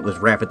the unit was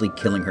rapidly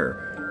killing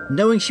her.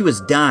 Knowing she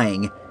was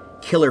dying,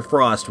 Killer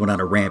Frost went on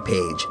a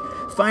rampage.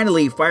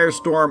 Finally,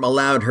 Firestorm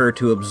allowed her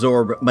to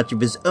absorb much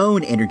of his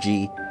own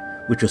energy,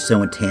 which was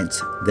so intense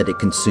that it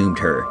consumed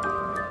her.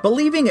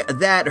 Believing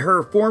that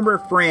her former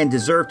friend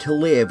deserved to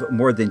live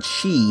more than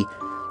she,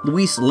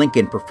 Louise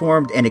Lincoln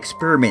performed an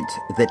experiment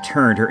that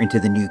turned her into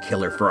the new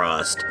Killer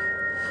Frost.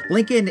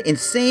 Lincoln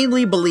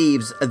insanely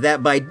believes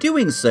that by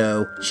doing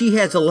so, she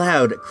has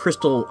allowed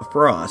Crystal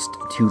Frost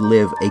to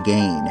live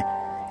again.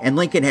 And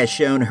Lincoln has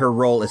shown her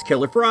role as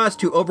Killer Frost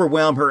to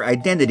overwhelm her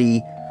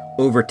identity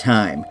over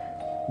time.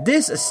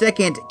 This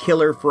second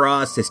Killer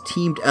Frost has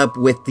teamed up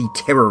with the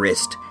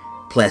terrorist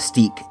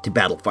Plastique to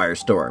battle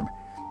Firestorm,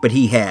 but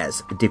he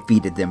has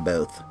defeated them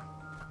both.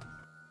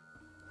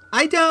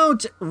 I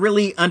don't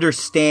really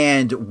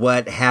understand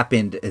what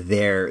happened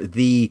there.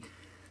 The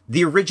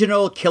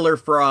original Killer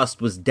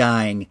Frost was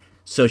dying,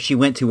 so she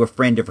went to a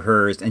friend of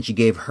hers and she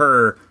gave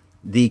her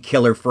the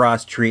Killer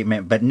Frost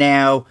treatment, but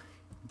now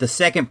the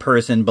second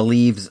person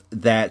believes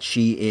that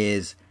she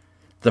is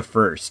the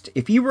first.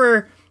 If you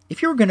were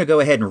going to go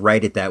ahead and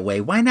write it that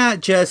way, why not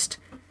just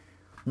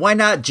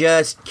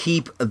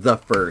keep the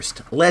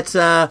first?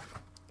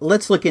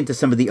 Let's look into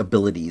some of the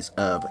abilities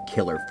of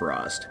Killer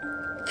Frost.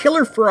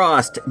 Killer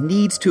Frost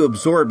needs to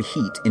absorb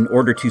heat in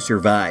order to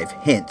survive.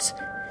 Hence,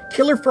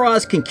 Killer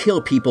Frost can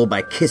kill people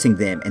by kissing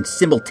them and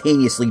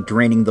simultaneously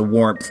draining the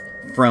warmth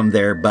from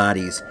their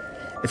bodies.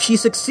 If she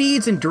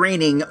succeeds in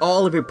draining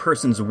all of a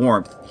person's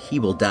warmth, he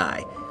will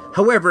die.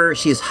 However,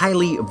 she is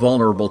highly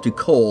vulnerable to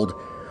cold,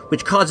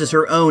 which causes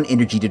her own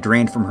energy to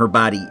drain from her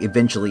body,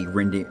 eventually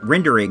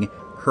rendering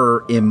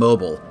her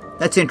immobile.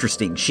 That's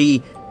interesting.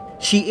 She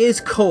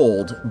is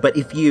cold, but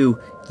if you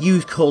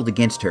use cold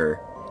against her,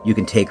 you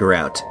can take her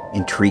out.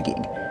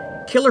 Intriguing.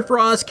 Killer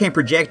Frost can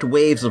project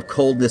waves of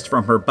coldness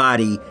from her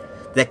body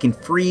that can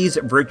freeze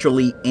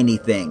virtually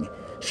anything.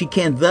 She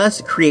can thus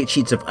create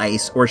sheets of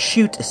ice or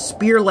shoot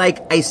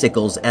spear-like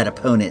icicles at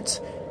opponents.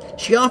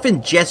 She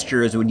often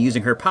gestures when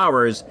using her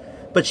powers,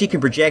 but she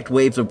can project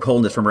waves of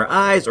coldness from her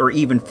eyes or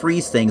even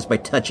freeze things by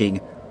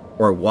touching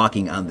or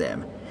walking on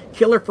them.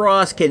 Killer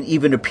Frost can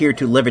even appear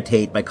to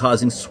levitate by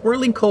causing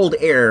swirling cold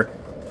air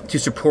to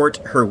support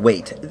her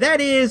weight.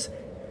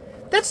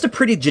 That's the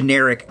pretty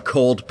generic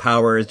cold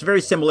power. It's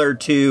very similar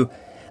to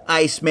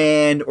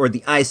Iceman or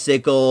the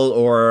Icicle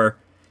or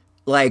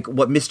like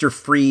what Mr.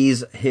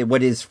 Freeze,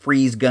 what his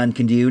freeze gun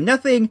can do.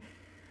 Nothing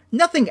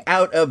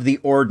out of the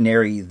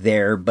ordinary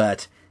there,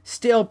 but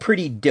still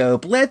pretty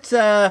dope. Let's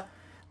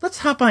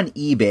hop on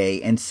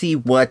eBay and see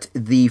what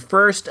the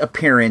first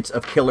appearance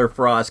of Killer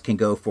Frost can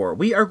go for.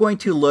 We are going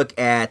to look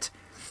at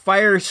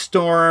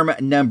Firestorm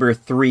number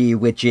 3,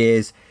 which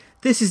is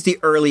the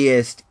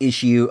earliest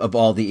issue of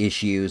all the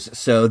issues.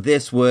 So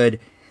this would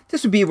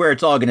be where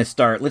it's all going to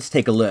start. Let's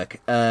take a look.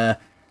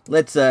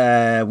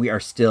 We are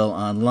still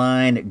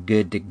online.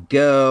 Good to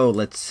go.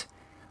 Let's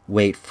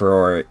wait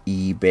for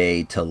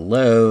eBay to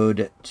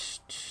load.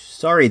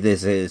 Sorry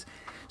this is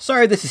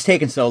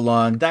taking so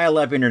long.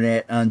 Dial-up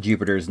internet on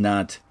Jupiter is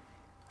not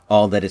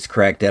all that it's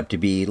cracked up to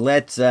be.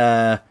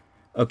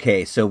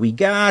 Okay, so we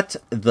got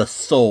the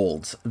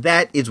solds.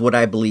 That is what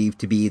I believe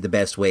to be the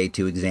best way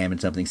to examine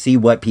something. See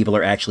what people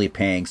are actually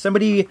paying.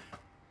 Somebody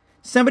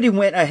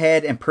went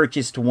ahead and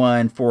purchased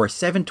one for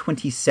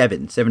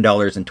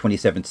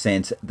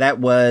 $7.27. That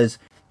was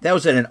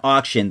at an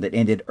auction that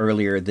ended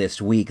earlier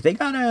this week. They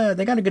got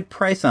a good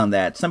price on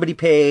that. Somebody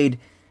paid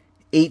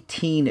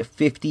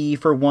 $18.50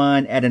 for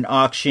one at an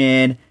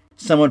auction.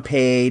 Someone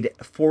paid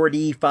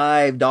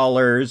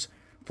 $45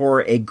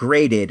 for a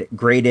graded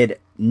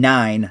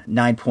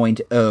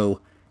 9.0.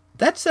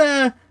 That's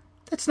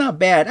not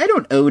bad. I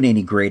don't own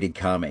any graded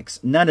comics,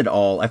 none at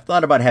all. I've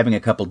thought about having a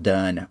couple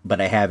done, but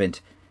I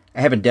haven't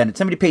done it.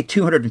 Somebody paid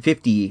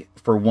 $250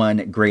 for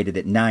one graded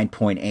at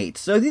 9.8.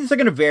 So these are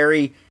going to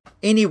vary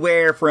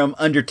anywhere from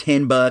under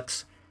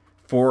 $10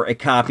 for a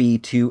copy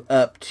to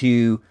up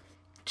to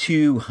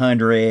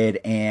 $200.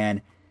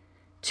 And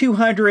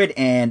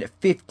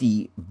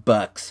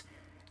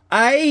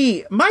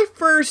 $250. My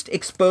first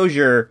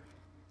exposure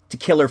to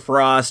Killer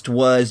Frost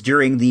was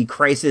during the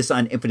Crisis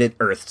on Infinite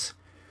Earths,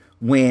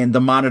 when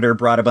the Monitor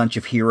brought a bunch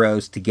of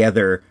heroes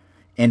together,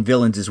 and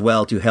villains as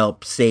well, to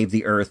help save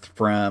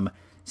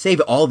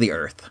all the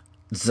Earth,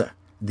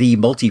 the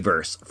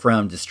multiverse,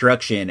 from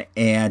destruction.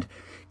 And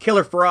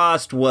Killer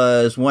Frost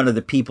was one of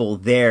the people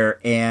there,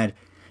 and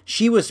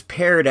she was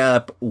paired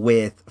up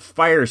with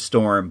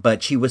Firestorm,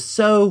 but she was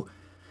so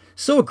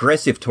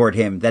aggressive toward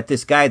him that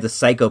this guy, the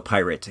Psycho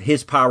Pirate,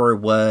 his power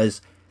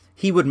was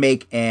he would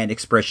make an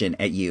expression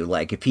at you.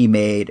 Like, if he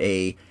made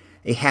a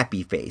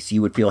happy face,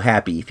 you would feel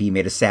happy. If he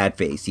made a sad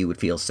face, you would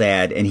feel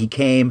sad. And he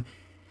came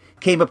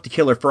up to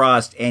Killer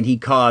Frost, and he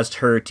caused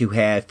her to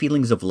have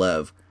feelings of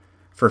love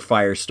for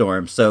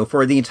Firestorm. So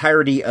for the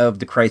entirety of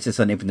the Crisis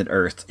on Infinite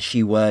Earths,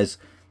 she was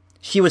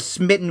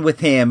smitten with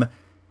him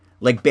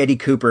like Betty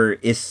Cooper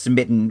is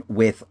smitten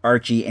with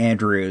Archie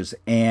Andrews.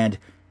 And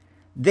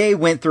they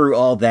went through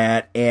all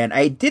that, and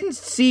I didn't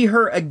see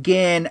her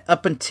again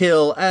up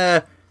until,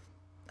 I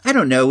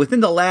don't know,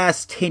 within the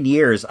last 10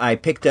 years, I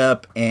picked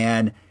up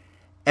an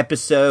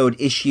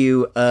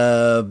issue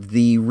of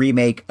the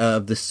remake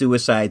of The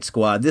Suicide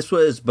Squad. This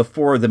was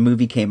before the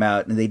movie came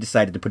out, and they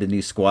decided to put a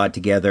new squad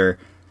together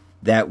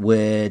that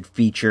would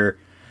feature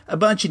a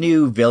bunch of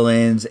new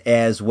villains,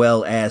 as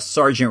well as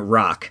Sergeant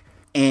Rock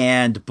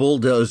and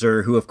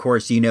Bulldozer, who, of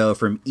course, you know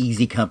from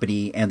Easy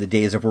Company and the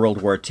days of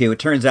World War II. It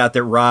turns out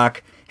that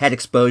Rock had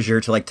exposure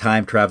to, like,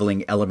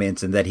 time-traveling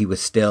elements, and that he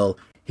was still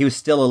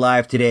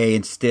alive today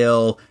and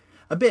still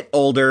a bit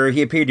older.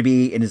 He appeared to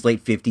be in his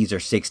late 50s or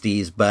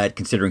 60s, but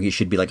considering he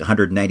should be like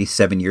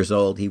 197 years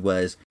old, he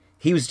was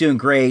doing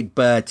great.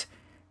 But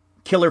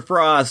Killer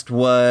Frost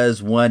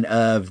was one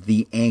of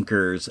the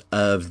anchors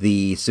of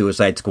the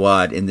Suicide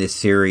Squad in this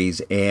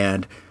series,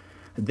 and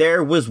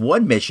there was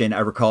one mission I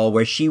recall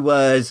where she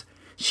was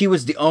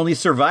the only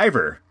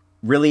survivor.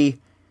 Really,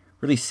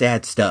 really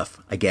sad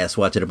stuff, I guess,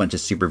 watching a bunch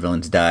of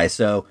supervillains die.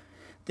 So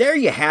there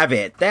you have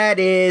it.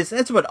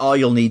 That's about all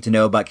you'll need to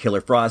know about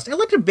Killer Frost. I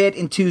looked a bit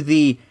into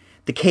the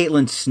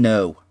Caitlin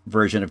Snow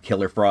version of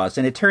Killer Frost,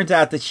 and it turns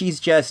out that she's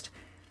just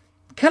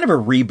kind of a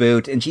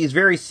reboot, and she's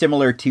very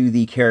similar to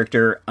the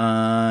character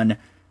on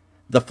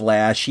The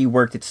Flash. She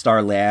worked at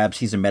Star Labs.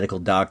 She's a medical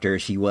doctor.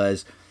 She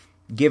was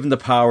given the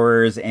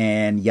powers,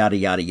 and yada,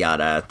 yada,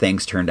 yada.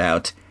 Things turned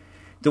out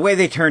the way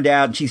they turned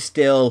out. She's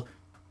still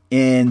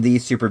in the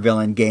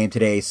supervillain game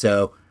today.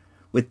 So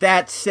with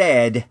that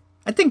said,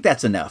 I think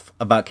that's enough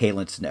about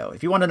Caitlin Snow.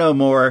 If you want to know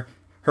more,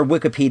 her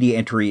Wikipedia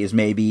entry is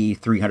maybe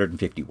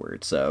 350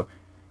 words, so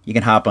you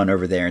can hop on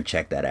over there and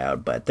check that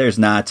out. But there's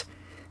not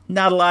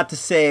a lot to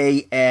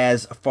say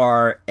as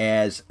far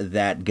as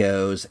that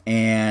goes.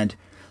 And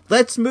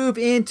let's move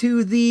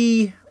into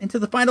the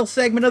final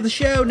segment of the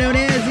show, known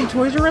as the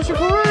Toys R Us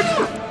Report.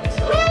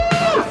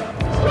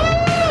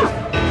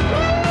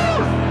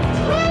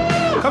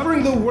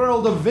 Covering the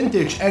world of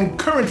vintage and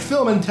current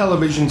film and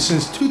television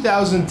since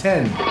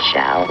 2010.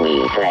 Shall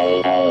we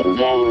play a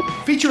game?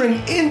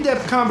 Featuring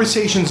in-depth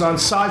conversations on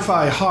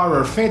sci-fi,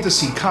 horror,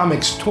 fantasy,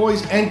 comics,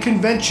 toys, and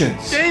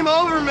conventions. Game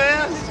over,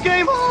 man. It's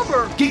game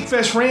over.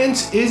 Geekfest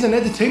Rants is an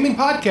entertainment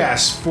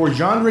podcast for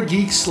genre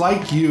geeks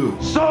like you.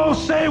 So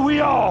say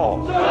we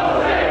all.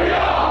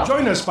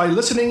 Join us by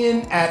listening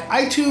in at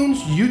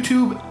iTunes,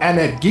 YouTube, and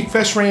at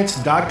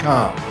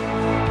geekfestrants.com.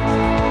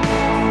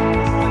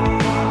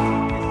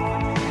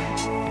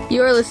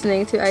 You are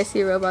listening to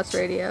IC Robots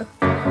Radio.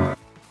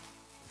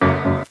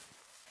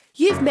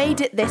 You've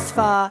made it this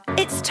far.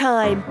 It's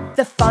time.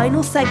 The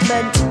final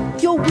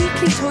segment. Your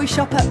weekly toy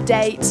shop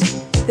update.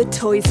 The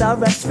Toys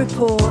R Us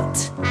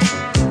Report.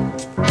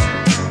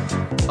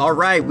 All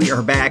right, we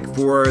are back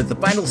for the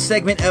final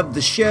segment of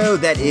the show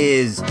that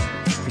is,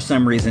 for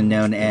some reason,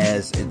 known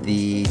as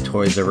the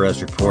Toys R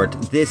Us Report.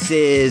 This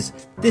is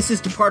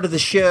the part of the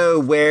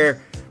show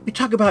where we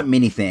talk about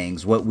many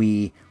things, what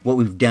we've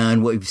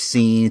done, what we've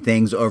seen,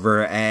 things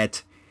over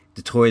at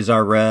the Toys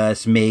R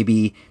Us,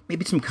 maybe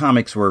some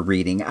comics we're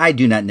reading. I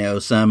do not know,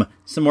 some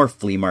more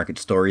flea market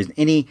stories.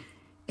 Any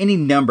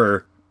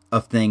number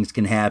of things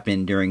can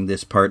happen during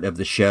this part of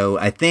the show.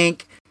 I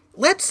think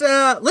let's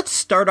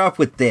start off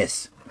with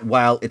this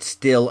while it's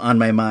still on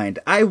my mind.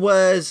 I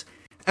was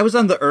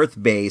on the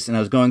Earth base, and I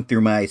was going through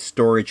my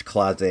storage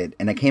closet,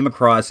 and I came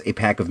across a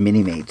pack of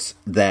Mini-Mates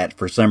that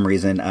for some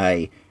reason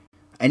I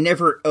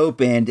never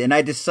opened, and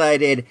I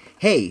decided,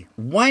 hey,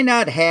 why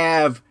not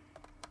have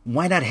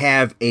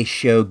a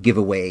show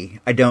giveaway?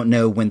 I don't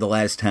know when the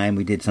last time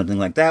we did something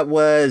like that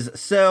was,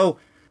 so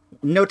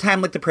no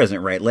time like the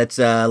present, right? Let's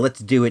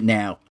do it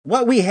now.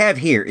 What we have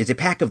here is a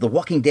pack of the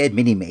Walking Dead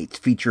Mini-Mates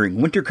featuring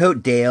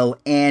Wintercoat Dale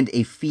and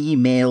a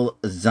female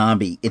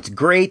zombie. It's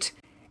great.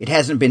 It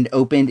hasn't been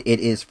opened.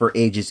 It is for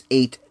ages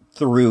 8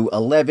 through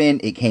 11.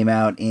 It came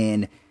out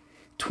in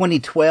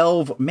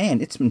 2012.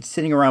 Man, it's been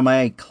sitting around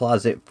my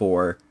closet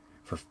for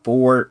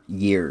 4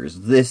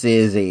 years. This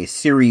is a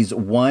series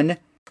 1.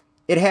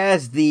 It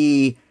has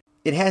the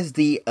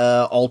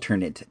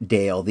alternate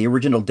Dale. The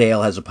original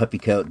Dale has a puffy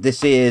coat.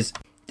 This is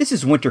This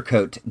is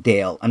Wintercoat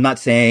Dale. I'm not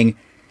saying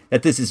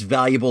that this is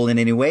valuable in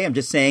any way. I'm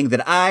just saying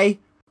that I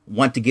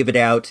want to give it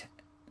out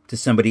to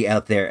somebody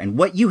out there. And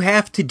what you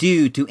have to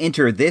do to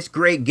enter this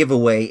great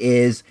giveaway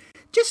is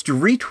just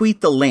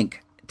retweet the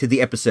link to the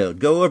episode.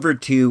 Go over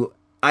to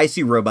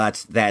IC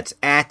Robots. That's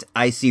at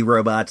IC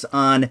Robots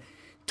on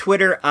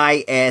Twitter,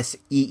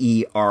 ISEEROBOTS,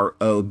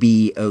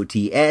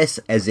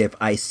 as if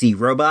I see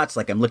robots,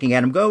 like I'm looking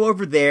at them. Go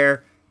over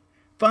there,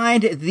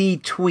 find the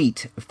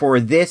tweet for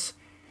this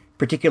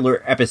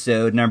particular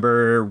episode,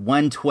 number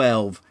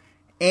 112,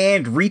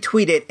 and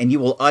retweet it, and you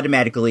will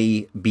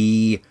automatically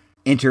be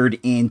entered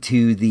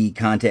into the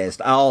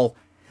contest. I'll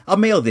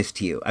mail this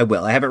to you. I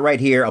will. I have it right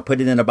here. I'll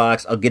put it in a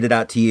box. I'll get it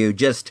out to you.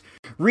 Just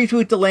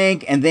retweet the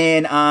link, and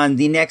then on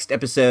the next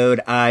episode,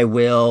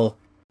 I'll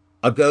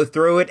go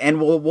through it, and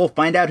we'll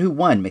find out who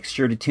won. Make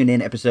sure to tune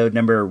in episode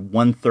number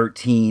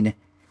 113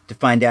 to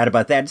find out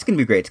about that. It's going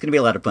to be great. It's going to be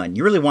a lot of fun.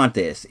 You really want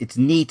this. It's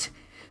neat.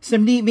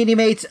 Some neat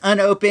Mini-Mates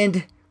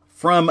unopened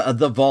from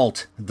the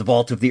vault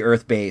of the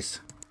Earth base.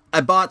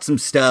 I bought some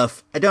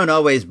stuff. I don't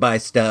always buy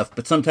stuff,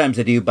 but sometimes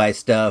I do buy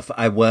stuff.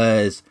 I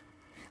was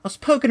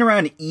poking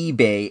around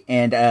eBay,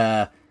 and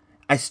I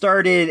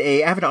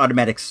have an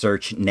automatic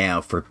search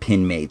now for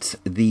Pinmates.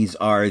 These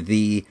are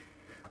the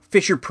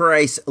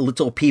Fisher-Price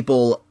Little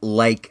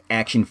People-like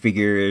action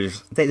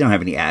figures. They don't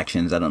have any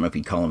actions. I don't know if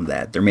you'd call them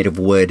that. They're made of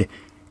wood,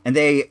 and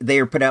they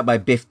are put out by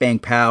Biff Bang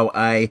Pow.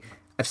 I've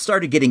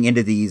started getting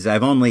into these.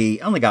 I've only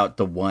got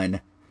the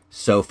one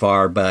so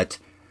far, but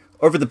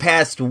over the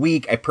past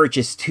week, I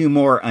purchased 2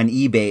 more on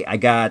eBay. I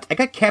got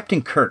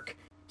Captain Kirk.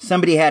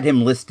 Somebody had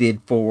him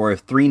listed for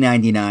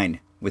 $3.99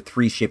 with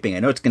free shipping. I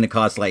know it's going to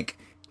cost like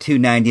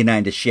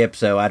 $2.99 to ship,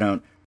 so I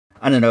don't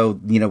know,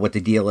 what the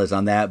deal is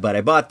on that. But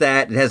I bought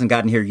that. It hasn't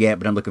gotten here yet,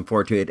 but I'm looking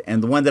forward to it.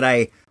 And the one that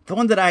I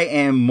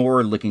am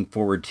more looking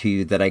forward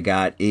to that I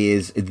got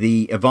is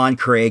the Yvonne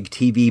Craig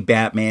TV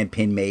Batman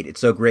Pinmate.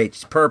 It's so great.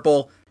 She's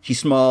purple. She's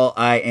small.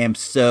 I am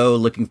so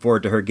looking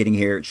forward to her getting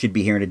here. It should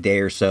be here in a day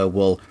or so.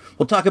 We'll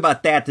talk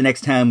about that the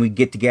next time we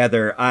get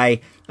together.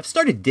 I've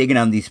started digging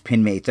on these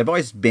Pinmates. I've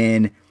always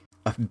been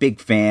a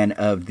big fan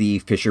of the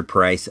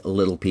Fisher-Price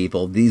Little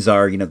People. These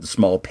are, the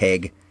small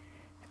peg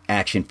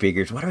action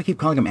figures. Why do I keep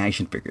calling them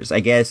action figures? I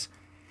guess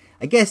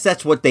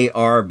that's what they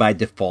are by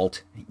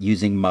default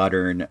using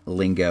modern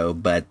lingo,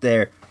 but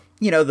they're,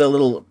 the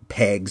little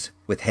pegs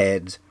with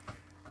heads.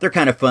 They're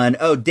kind of fun.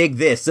 Oh, dig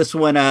this. This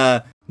one,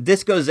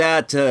 this goes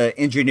out to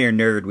Engineer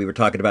Nerd. We were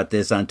talking about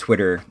this on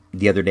Twitter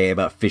the other day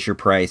about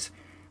Fisher-Price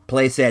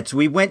playsets.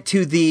 We went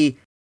to the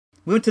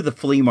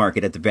flea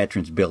market at the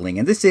Veterans Building,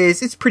 and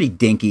it's pretty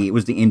dinky. It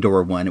was the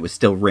indoor one. It was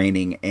still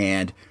raining,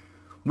 and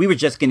we were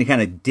just going to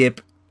kind of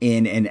dip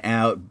in and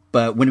out.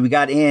 But when we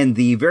got in,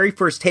 the very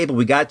first table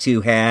we got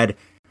to had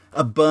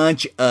a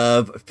bunch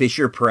of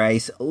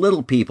Fisher-Price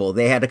Little People.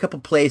 They had a couple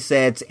play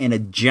sets and a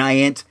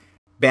giant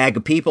bag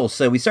of people.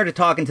 So we started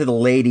talking to the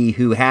lady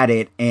who had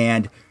it,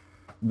 and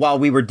while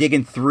we were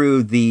digging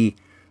through the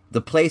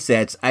play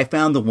sets, I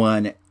found the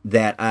one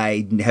that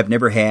I have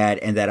never had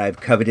and that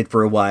I've coveted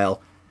for a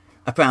while.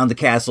 I found the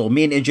Castle.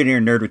 Me and Engineer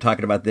Nerd were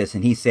talking about this,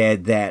 and he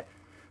said that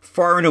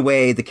far and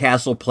away the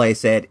Castle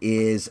playset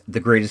is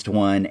the greatest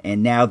one.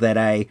 And now that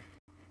I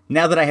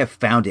have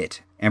found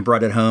it and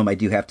brought it home, I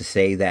do have to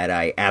say that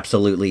I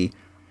absolutely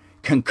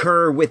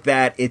concur with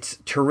that. It's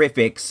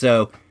terrific.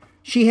 So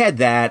she had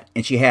that,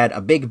 and she had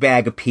a big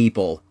bag of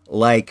people.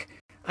 Like,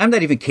 I'm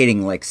not even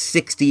kidding, like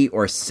 60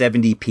 or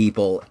 70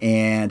 people.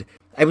 And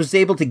I was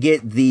able to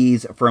get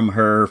these from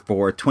her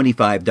for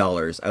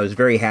 $25. I was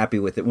very happy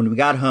with it. When we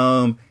got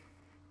home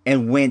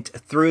and went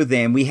through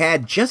them, we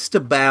had just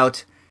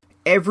about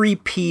every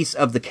piece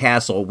of the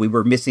castle. We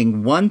were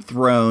missing one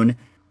throne.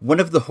 One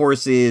of the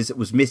horses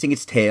was missing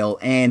its tail,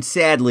 and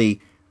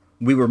sadly,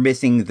 we were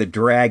missing the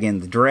dragon.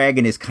 The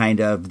dragon is kind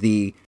of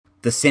the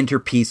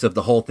centerpiece of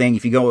the whole thing.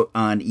 If you go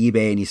on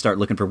eBay and you start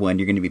looking for one,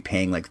 you're going to be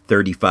paying like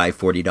 $35,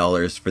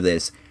 $40 for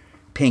this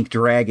pink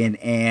dragon,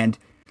 and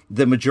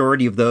the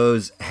majority of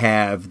those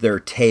have their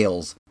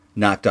tails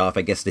knocked off.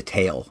 I guess the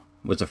tail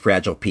was a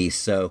fragile piece,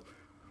 so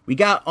we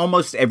got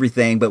almost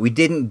everything, but we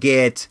didn't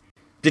get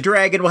the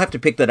dragon. We'll have to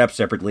pick that up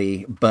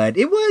separately, but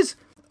it was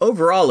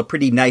overall a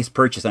pretty nice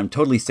purchase. I'm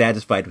totally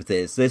satisfied with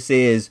this. This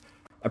is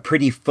a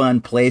pretty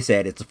fun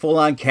playset. It's a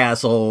full-on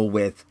castle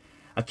with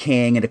a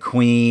king and a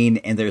queen,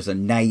 and there's a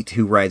knight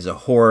who rides a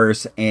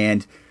horse,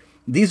 and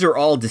these are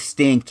all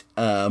distinct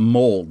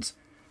molds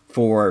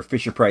for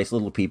Fisher-Price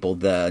Little People.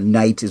 The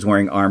knight is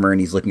wearing armor,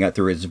 and he's looking out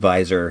through his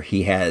visor.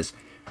 He has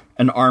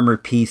an armor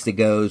piece that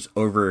goes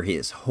over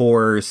his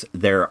horse.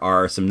 There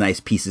are some nice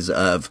pieces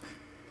of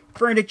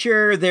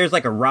furniture. There's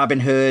like a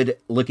Robin Hood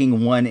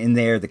looking one in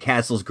there. The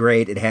castle's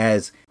great. It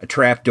has a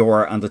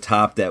trapdoor on the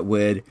top that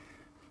would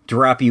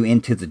drop you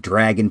into the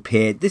dragon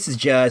pit. This is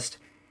just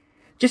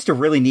a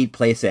really neat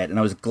playset, and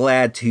I was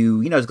glad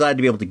to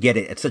be able to get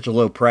it at such a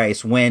low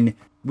price. When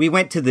we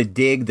went to the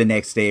dig the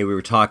next day, we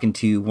were talking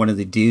to one of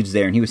the dudes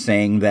there, and he was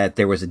saying that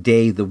there was a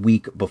day the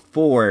week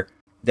before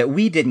that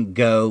we didn't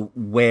go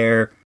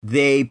where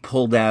they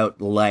pulled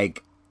out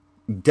like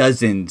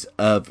dozens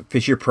of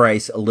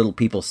Fisher-Price Little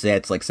People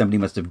sets. Like somebody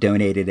must have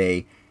donated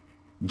a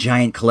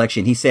giant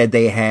collection. He said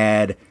they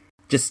had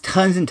just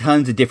tons and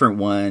tons of different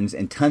ones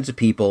and tons of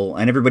people,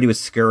 and everybody was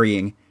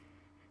scurrying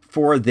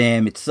for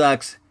them. It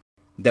sucks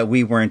that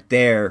we weren't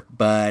there,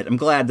 but I'm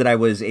glad that I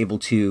was able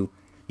to,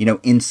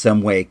 in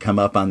some way come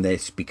up on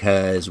this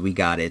because we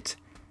got it.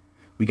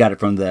 We got it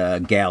from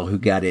the gal who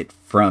got it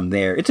from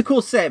there. It's a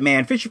cool set,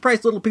 man.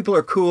 Fisher-Price Little People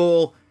are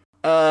cool.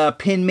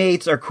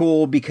 Pinmates are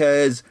cool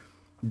because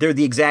they're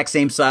the exact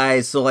same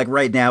size. So, like,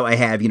 right now I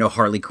have,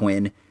 Harley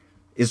Quinn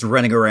is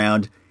running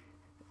around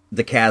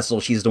the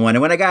castle. She's the one.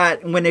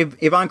 And when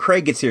Yvonne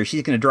Craig gets here,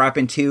 she's going to drop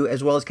in too,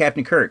 as well as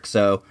Captain Kirk.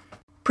 So,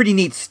 pretty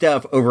neat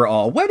stuff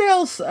overall. What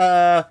else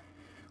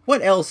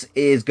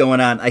is going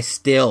on? I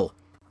still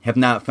have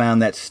not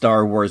found that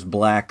Star Wars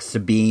Black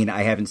Sabine.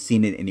 I haven't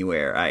seen it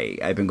anywhere.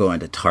 I've been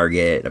going to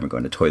Target. I've been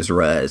going to Toys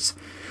R Us,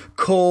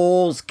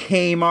 Kohl's,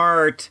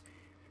 Kmart,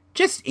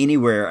 just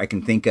anywhere I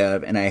can think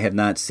of, and I have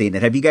not seen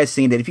it. Have you guys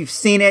seen it? If you've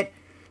seen it,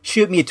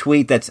 shoot me a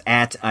tweet that's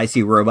at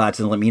ICRobots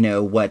and let me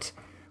know what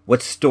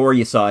store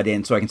you saw it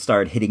in so I can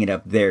start hitting it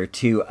up there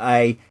too.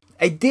 I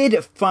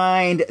did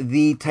find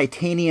the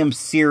Titanium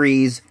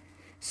Series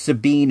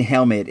Sabine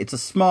helmet. It's a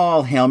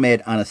small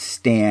helmet on a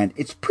stand.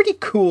 It's pretty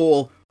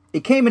cool.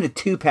 It came in a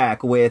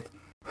 2-pack with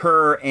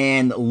her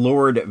and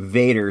Lord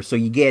Vader, so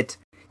you get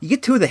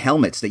two of the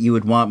helmets that you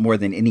would want more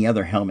than any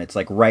other helmets,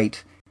 like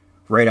right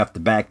off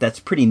the back. That's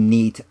pretty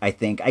neat, I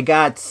think. I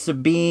got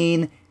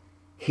Sabine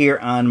here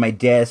on my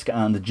desk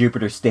on the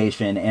Jupiter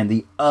station, and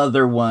the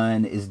other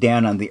one is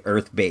down on the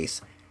Earth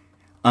base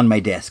on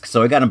my desk.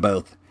 So I got them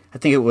both. I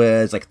think it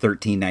was like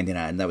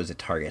 $13.99. That was at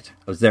Target.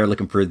 I was there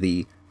looking for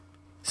the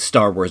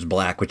Star Wars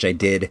Black, which I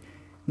did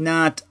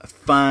not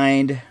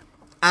find.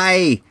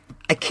 I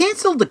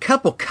canceled a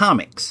couple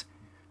comics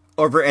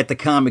over at the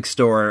comic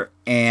store,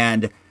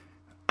 and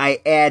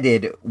I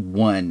added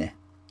one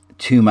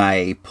to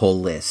my pull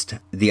list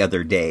the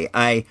other day.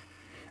 I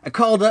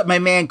called up my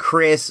man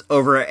Chris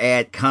over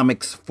at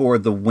Comics for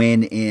the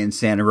Win in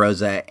Santa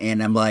Rosa,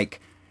 and I'm like,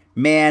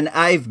 man,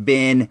 I've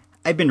been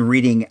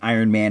reading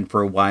Iron Man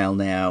for a while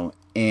now,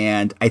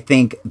 and I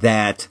think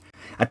that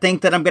I'm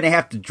going to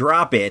have to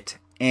drop it.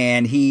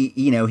 And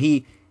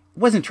he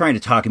wasn't trying to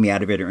talk me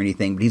out of it or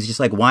anything, but he's just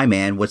like, why,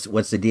 man? What's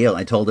the deal?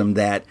 I told him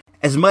that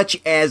as much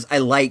as I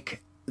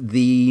like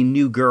the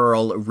new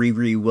girl,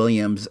 Riri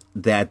Williams,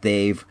 that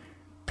they've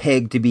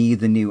pegged to be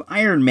the new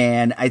Iron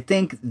Man, I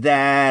think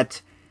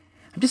that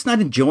I'm just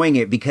not enjoying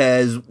it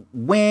because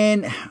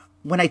when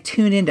I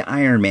tune into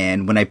Iron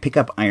Man, when I pick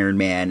up Iron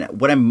Man,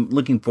 what I'm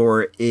looking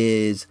for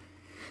is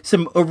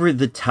some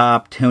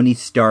over-the-top Tony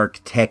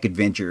Stark tech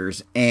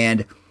adventures.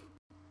 And,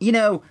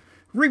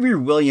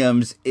 Riri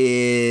Williams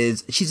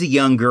she's a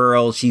young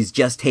girl. She's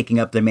just taking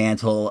up the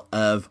mantle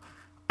of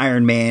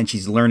Iron Man.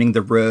 She's learning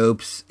the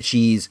ropes.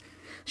 She's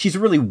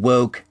really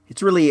woke.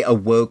 It's really a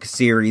woke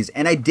series,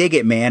 and I dig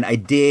it, man. I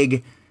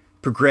dig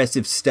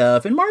progressive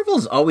stuff, and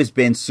Marvel's always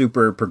been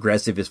super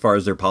progressive as far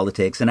as their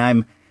politics, and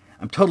I'm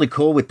totally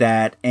cool with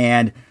that,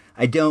 and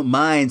I don't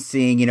mind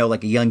seeing,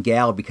 like a young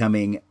gal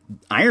becoming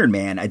Iron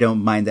Man. I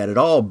don't mind that at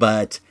all,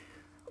 but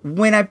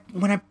when I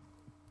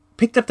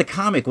picked up the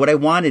comic, what I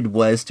wanted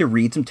was to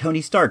read some Tony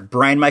Stark.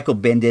 Brian Michael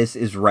Bendis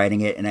is writing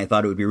it, and I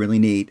thought it would be really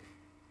neat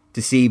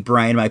to see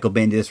Brian Michael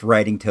Bendis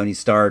writing Tony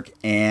Stark.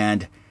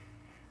 And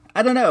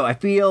I don't know, I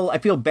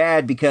feel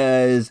bad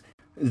because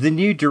the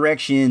new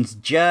directions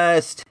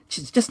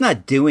she's just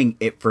not doing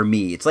it for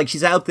me. It's like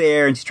she's out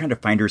there and she's trying to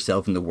find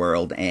herself in the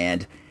world,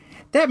 and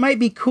that might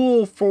be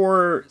cool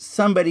for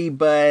somebody,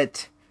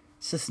 but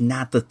it's just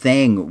not the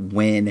thing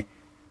when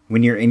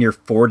you're in your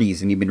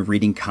 40s and you've been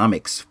reading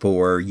comics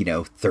for,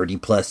 30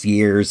 plus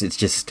years. It's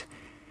just,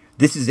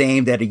 this is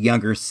aimed at a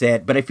younger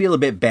set, but I feel a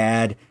bit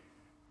bad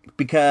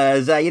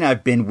because,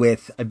 I've been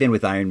with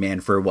Iron Man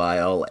for a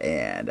while,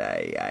 and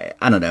I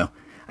don't know.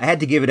 I had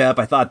to give it up.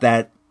 I thought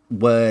that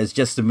was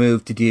just a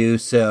move to do.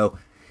 So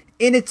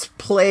in its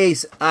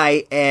place,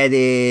 I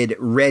added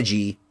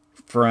Reggie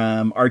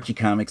from Archie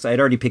Comics. I had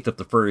already picked up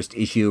the first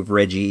issue of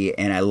Reggie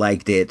and I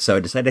liked it. So I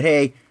decided,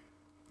 hey,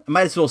 I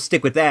might as well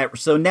stick with that.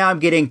 So now I'm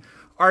getting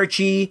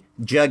Archie,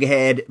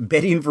 Jughead,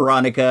 Betty and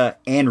Veronica,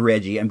 and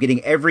Reggie. I'm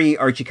getting every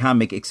Archie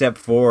comic except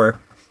for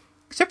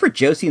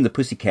Josie and the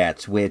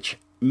Pussycats, which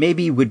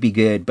maybe would be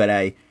good, but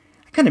I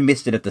kind of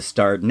missed it at the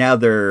start. Now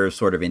they're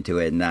sort of into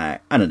it, and I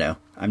don't know.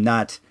 I'm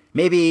not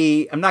going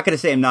to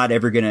say I'm not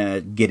ever going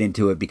to get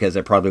into it, because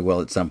I probably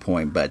will at some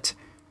point, but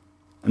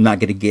I'm not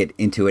going to get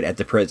into it at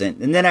the present.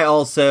 And then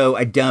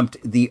I dumped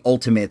the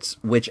Ultimates,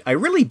 which I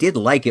really did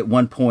like at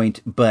one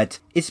point, but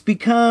it's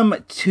become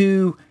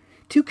too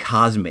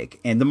cosmic.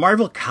 And the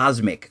Marvel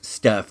cosmic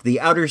stuff, the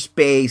outer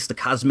space, the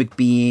cosmic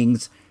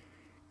beings,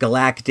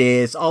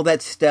 Galactus, all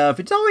that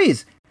stuff, it's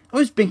always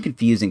been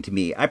confusing to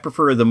me. I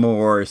prefer the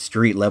more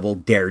street level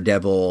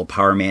Daredevil,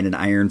 Power Man, and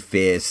Iron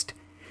Fist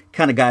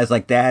kind of guys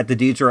like that. The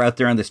dudes are out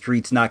there on the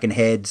streets knocking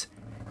heads,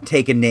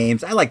 taking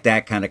names. I like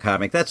that kind of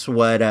comic. That's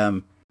what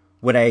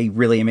I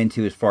really am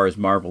into as far as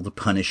Marvel. The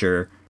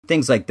Punisher,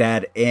 things like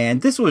that.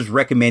 And this was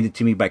recommended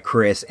to me by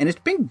Chris, and it's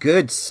been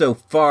good so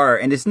far.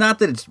 And it's not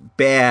that it's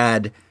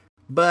bad,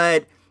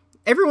 but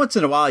every once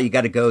in a while you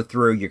got to go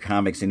through your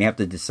comics and you have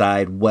to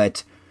decide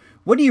what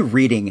are you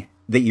reading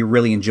that you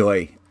really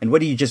enjoy, and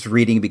what are you just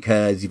reading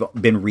because you've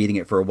been reading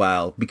it for a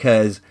while.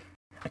 Because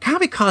a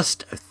comic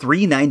costs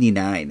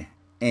 $3.99,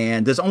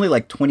 and there's only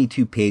like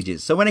 22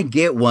 pages. So when I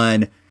get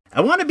one,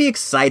 I want to be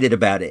excited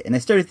about it. And I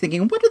started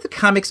thinking, what are the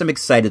comics I'm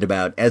excited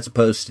about, as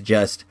opposed to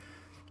just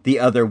the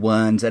other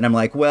ones? And I'm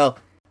like, well,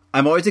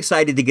 I'm always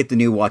excited to get the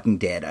new Walking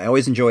Dead. I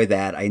always enjoy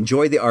that. I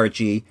enjoy the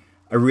Archie.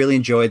 I really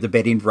enjoy the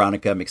Betty and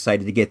Veronica. I'm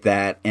excited to get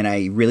that. And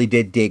I really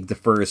did dig the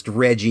first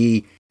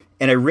Reggie.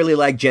 And I really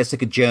like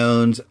Jessica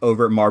Jones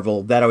over at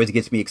Marvel. That always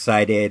gets me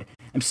excited.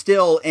 I'm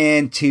still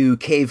into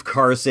Cave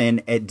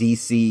Carson at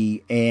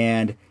DC.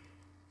 And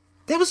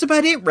that was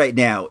about it right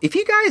now. If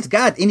you guys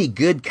got any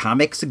good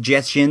comic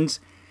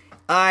suggestions,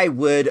 I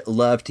would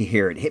love to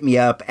hear it. Hit me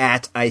up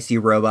at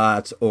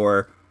ICRobots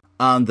or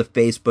on the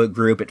Facebook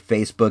group at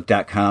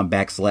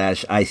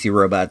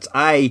facebook.com/ICRobots.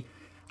 I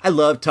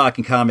love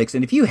talking comics,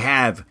 and if you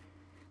have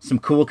some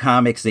cool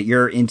comics that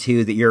you're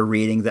into, that you're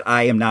reading, that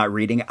I am not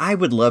reading, I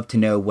would love to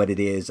know what it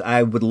is.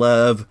 I would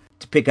love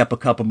to pick up a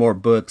couple more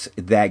books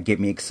that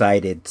get me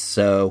excited.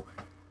 So,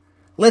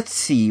 let's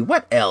see,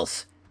 what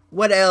else?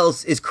 What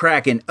else is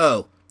cracking?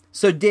 Oh,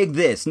 so dig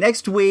this.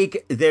 Next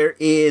week, there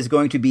is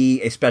going to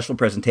be a special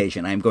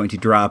presentation. I'm going to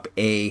drop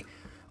a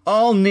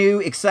all-new,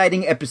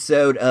 exciting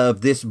episode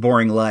of This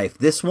Boring Life.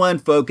 This one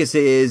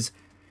focuses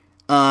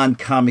on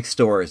comic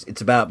stores.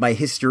 It's about my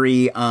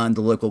history on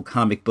the local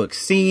comic book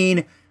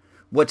scene,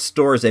 what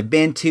stores I've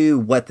been to,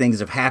 what things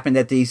have happened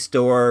at these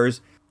stores,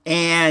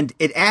 and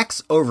it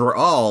acts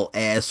overall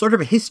as sort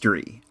of a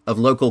history of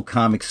local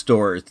comic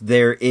stores.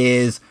 There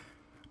is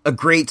a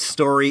great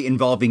story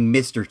involving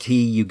Mr.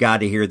 T. You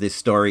gotta hear this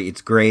story.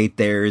 It's great.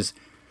 There's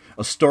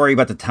a story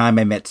about the time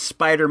I met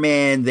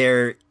Spider-Man.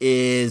 There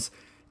is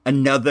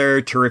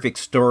another terrific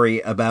story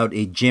about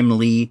a Jim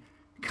Lee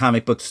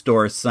comic book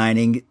store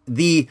signing.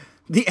 The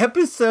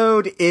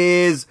episode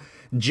is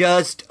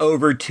just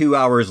over 2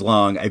 hours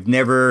long. I've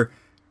never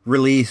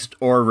released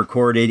or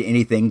recorded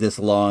anything this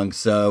long,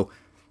 so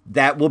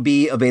that will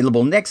be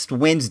available next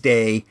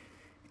Wednesday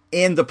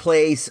in the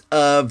place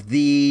of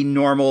the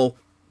normal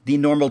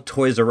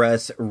Toys R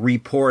Us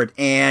report.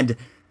 And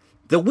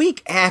the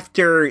week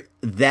after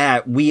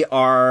that, we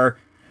are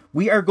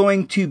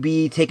going to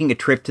be taking a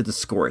trip to the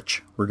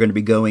Scorch. We're going to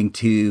be going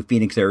to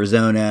Phoenix,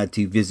 Arizona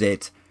to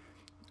visit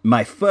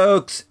my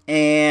folks,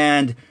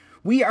 and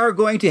we are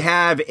going to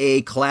have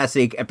a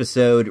classic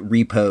episode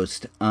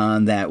repost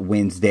on that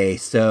Wednesday.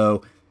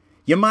 So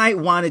you might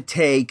want to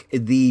take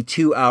the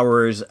 2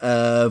 hours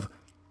of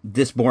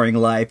This Boring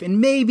Life and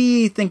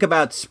maybe think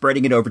about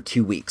spreading it over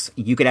 2 weeks.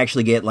 You could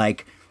actually get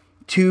like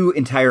 2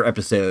 entire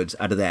episodes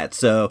out of that.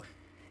 So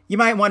you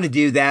might want to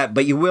do that,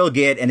 but you will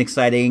get an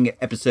exciting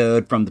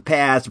episode from the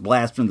past,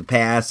 blast from the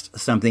past,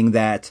 something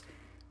that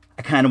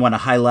I kind of want to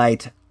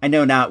highlight. I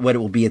know not what it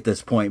will be at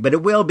this point, but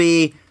it will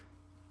be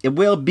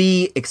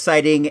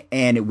exciting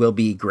and it will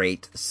be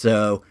great.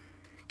 So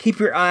keep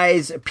your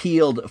eyes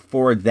peeled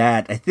for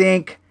that. I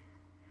think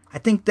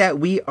that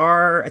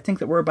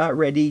we're about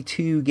ready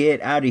to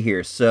get out of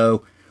here.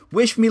 So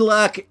wish me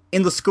luck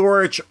in the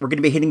Scorch. We're going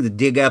to be hitting the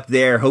dig up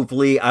there.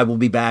 Hopefully I will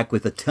be back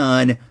with a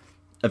ton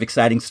of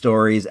exciting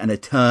stories and a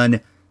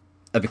ton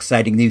of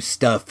exciting new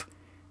stuff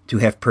to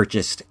have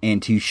purchased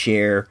and to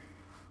share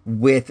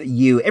with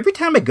you. Every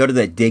time I go to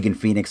that dig in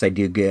Phoenix, I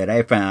do good.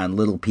 I found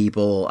Little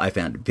People. I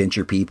found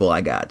Adventure People. I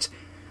got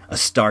a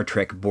Star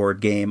Trek board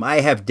game.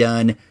 I have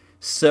done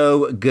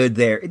so good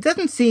there. It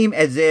doesn't seem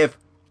as if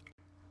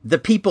the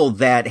people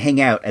that hang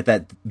out at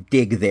that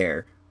dig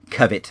there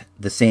covet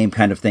the same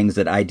kind of things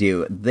that I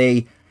do.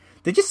 They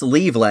just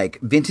leave like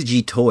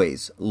vintagey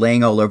toys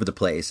laying all over the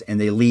place, and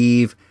they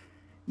leave,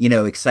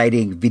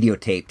 exciting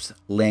videotapes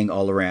laying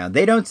all around.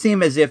 They don't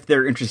seem as if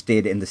they're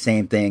interested in the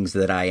same things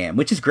that I am,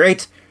 which is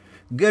great.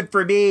 Good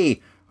for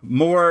me.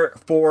 More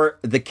for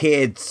the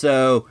kids.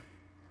 So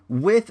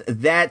with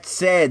that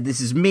said,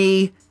 this is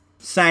me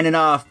signing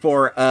off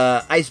for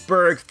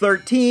Iceberg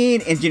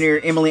 13,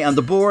 Engineer Emily on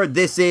the board.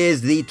 This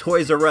is the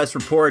Toys R Us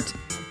Report,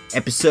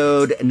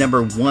 episode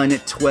number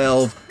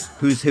 112,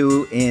 Who's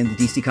Who in the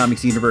DC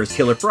Comics universe,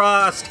 Killer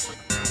Frost.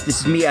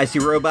 This is me,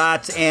 IC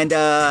Robots, and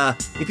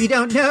if you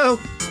don't know,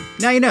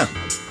 now you know.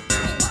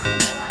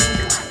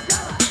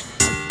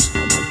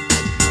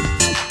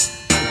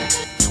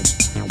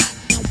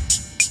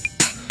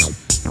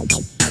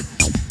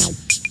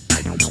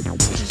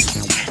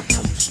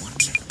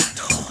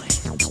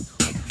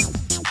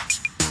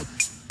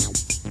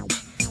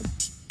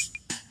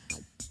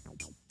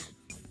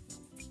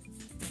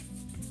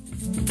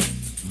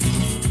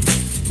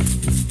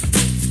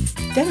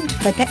 Don't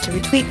forget to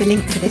retweet the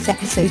link to this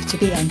episode to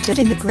be entered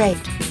in the Great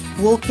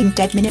Walking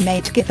Dead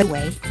Minimate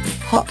giveaway.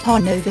 Hop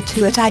on over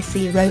to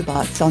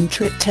 @ICRobots on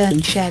Twitter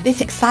and share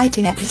this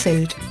exciting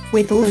episode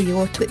with all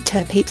your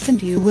Twitter peeps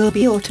and you will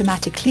be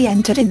automatically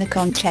entered in the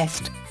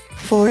contest.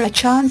 for a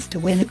chance to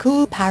win a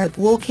cool pair of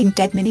Walking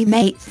Dead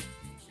mini-mates.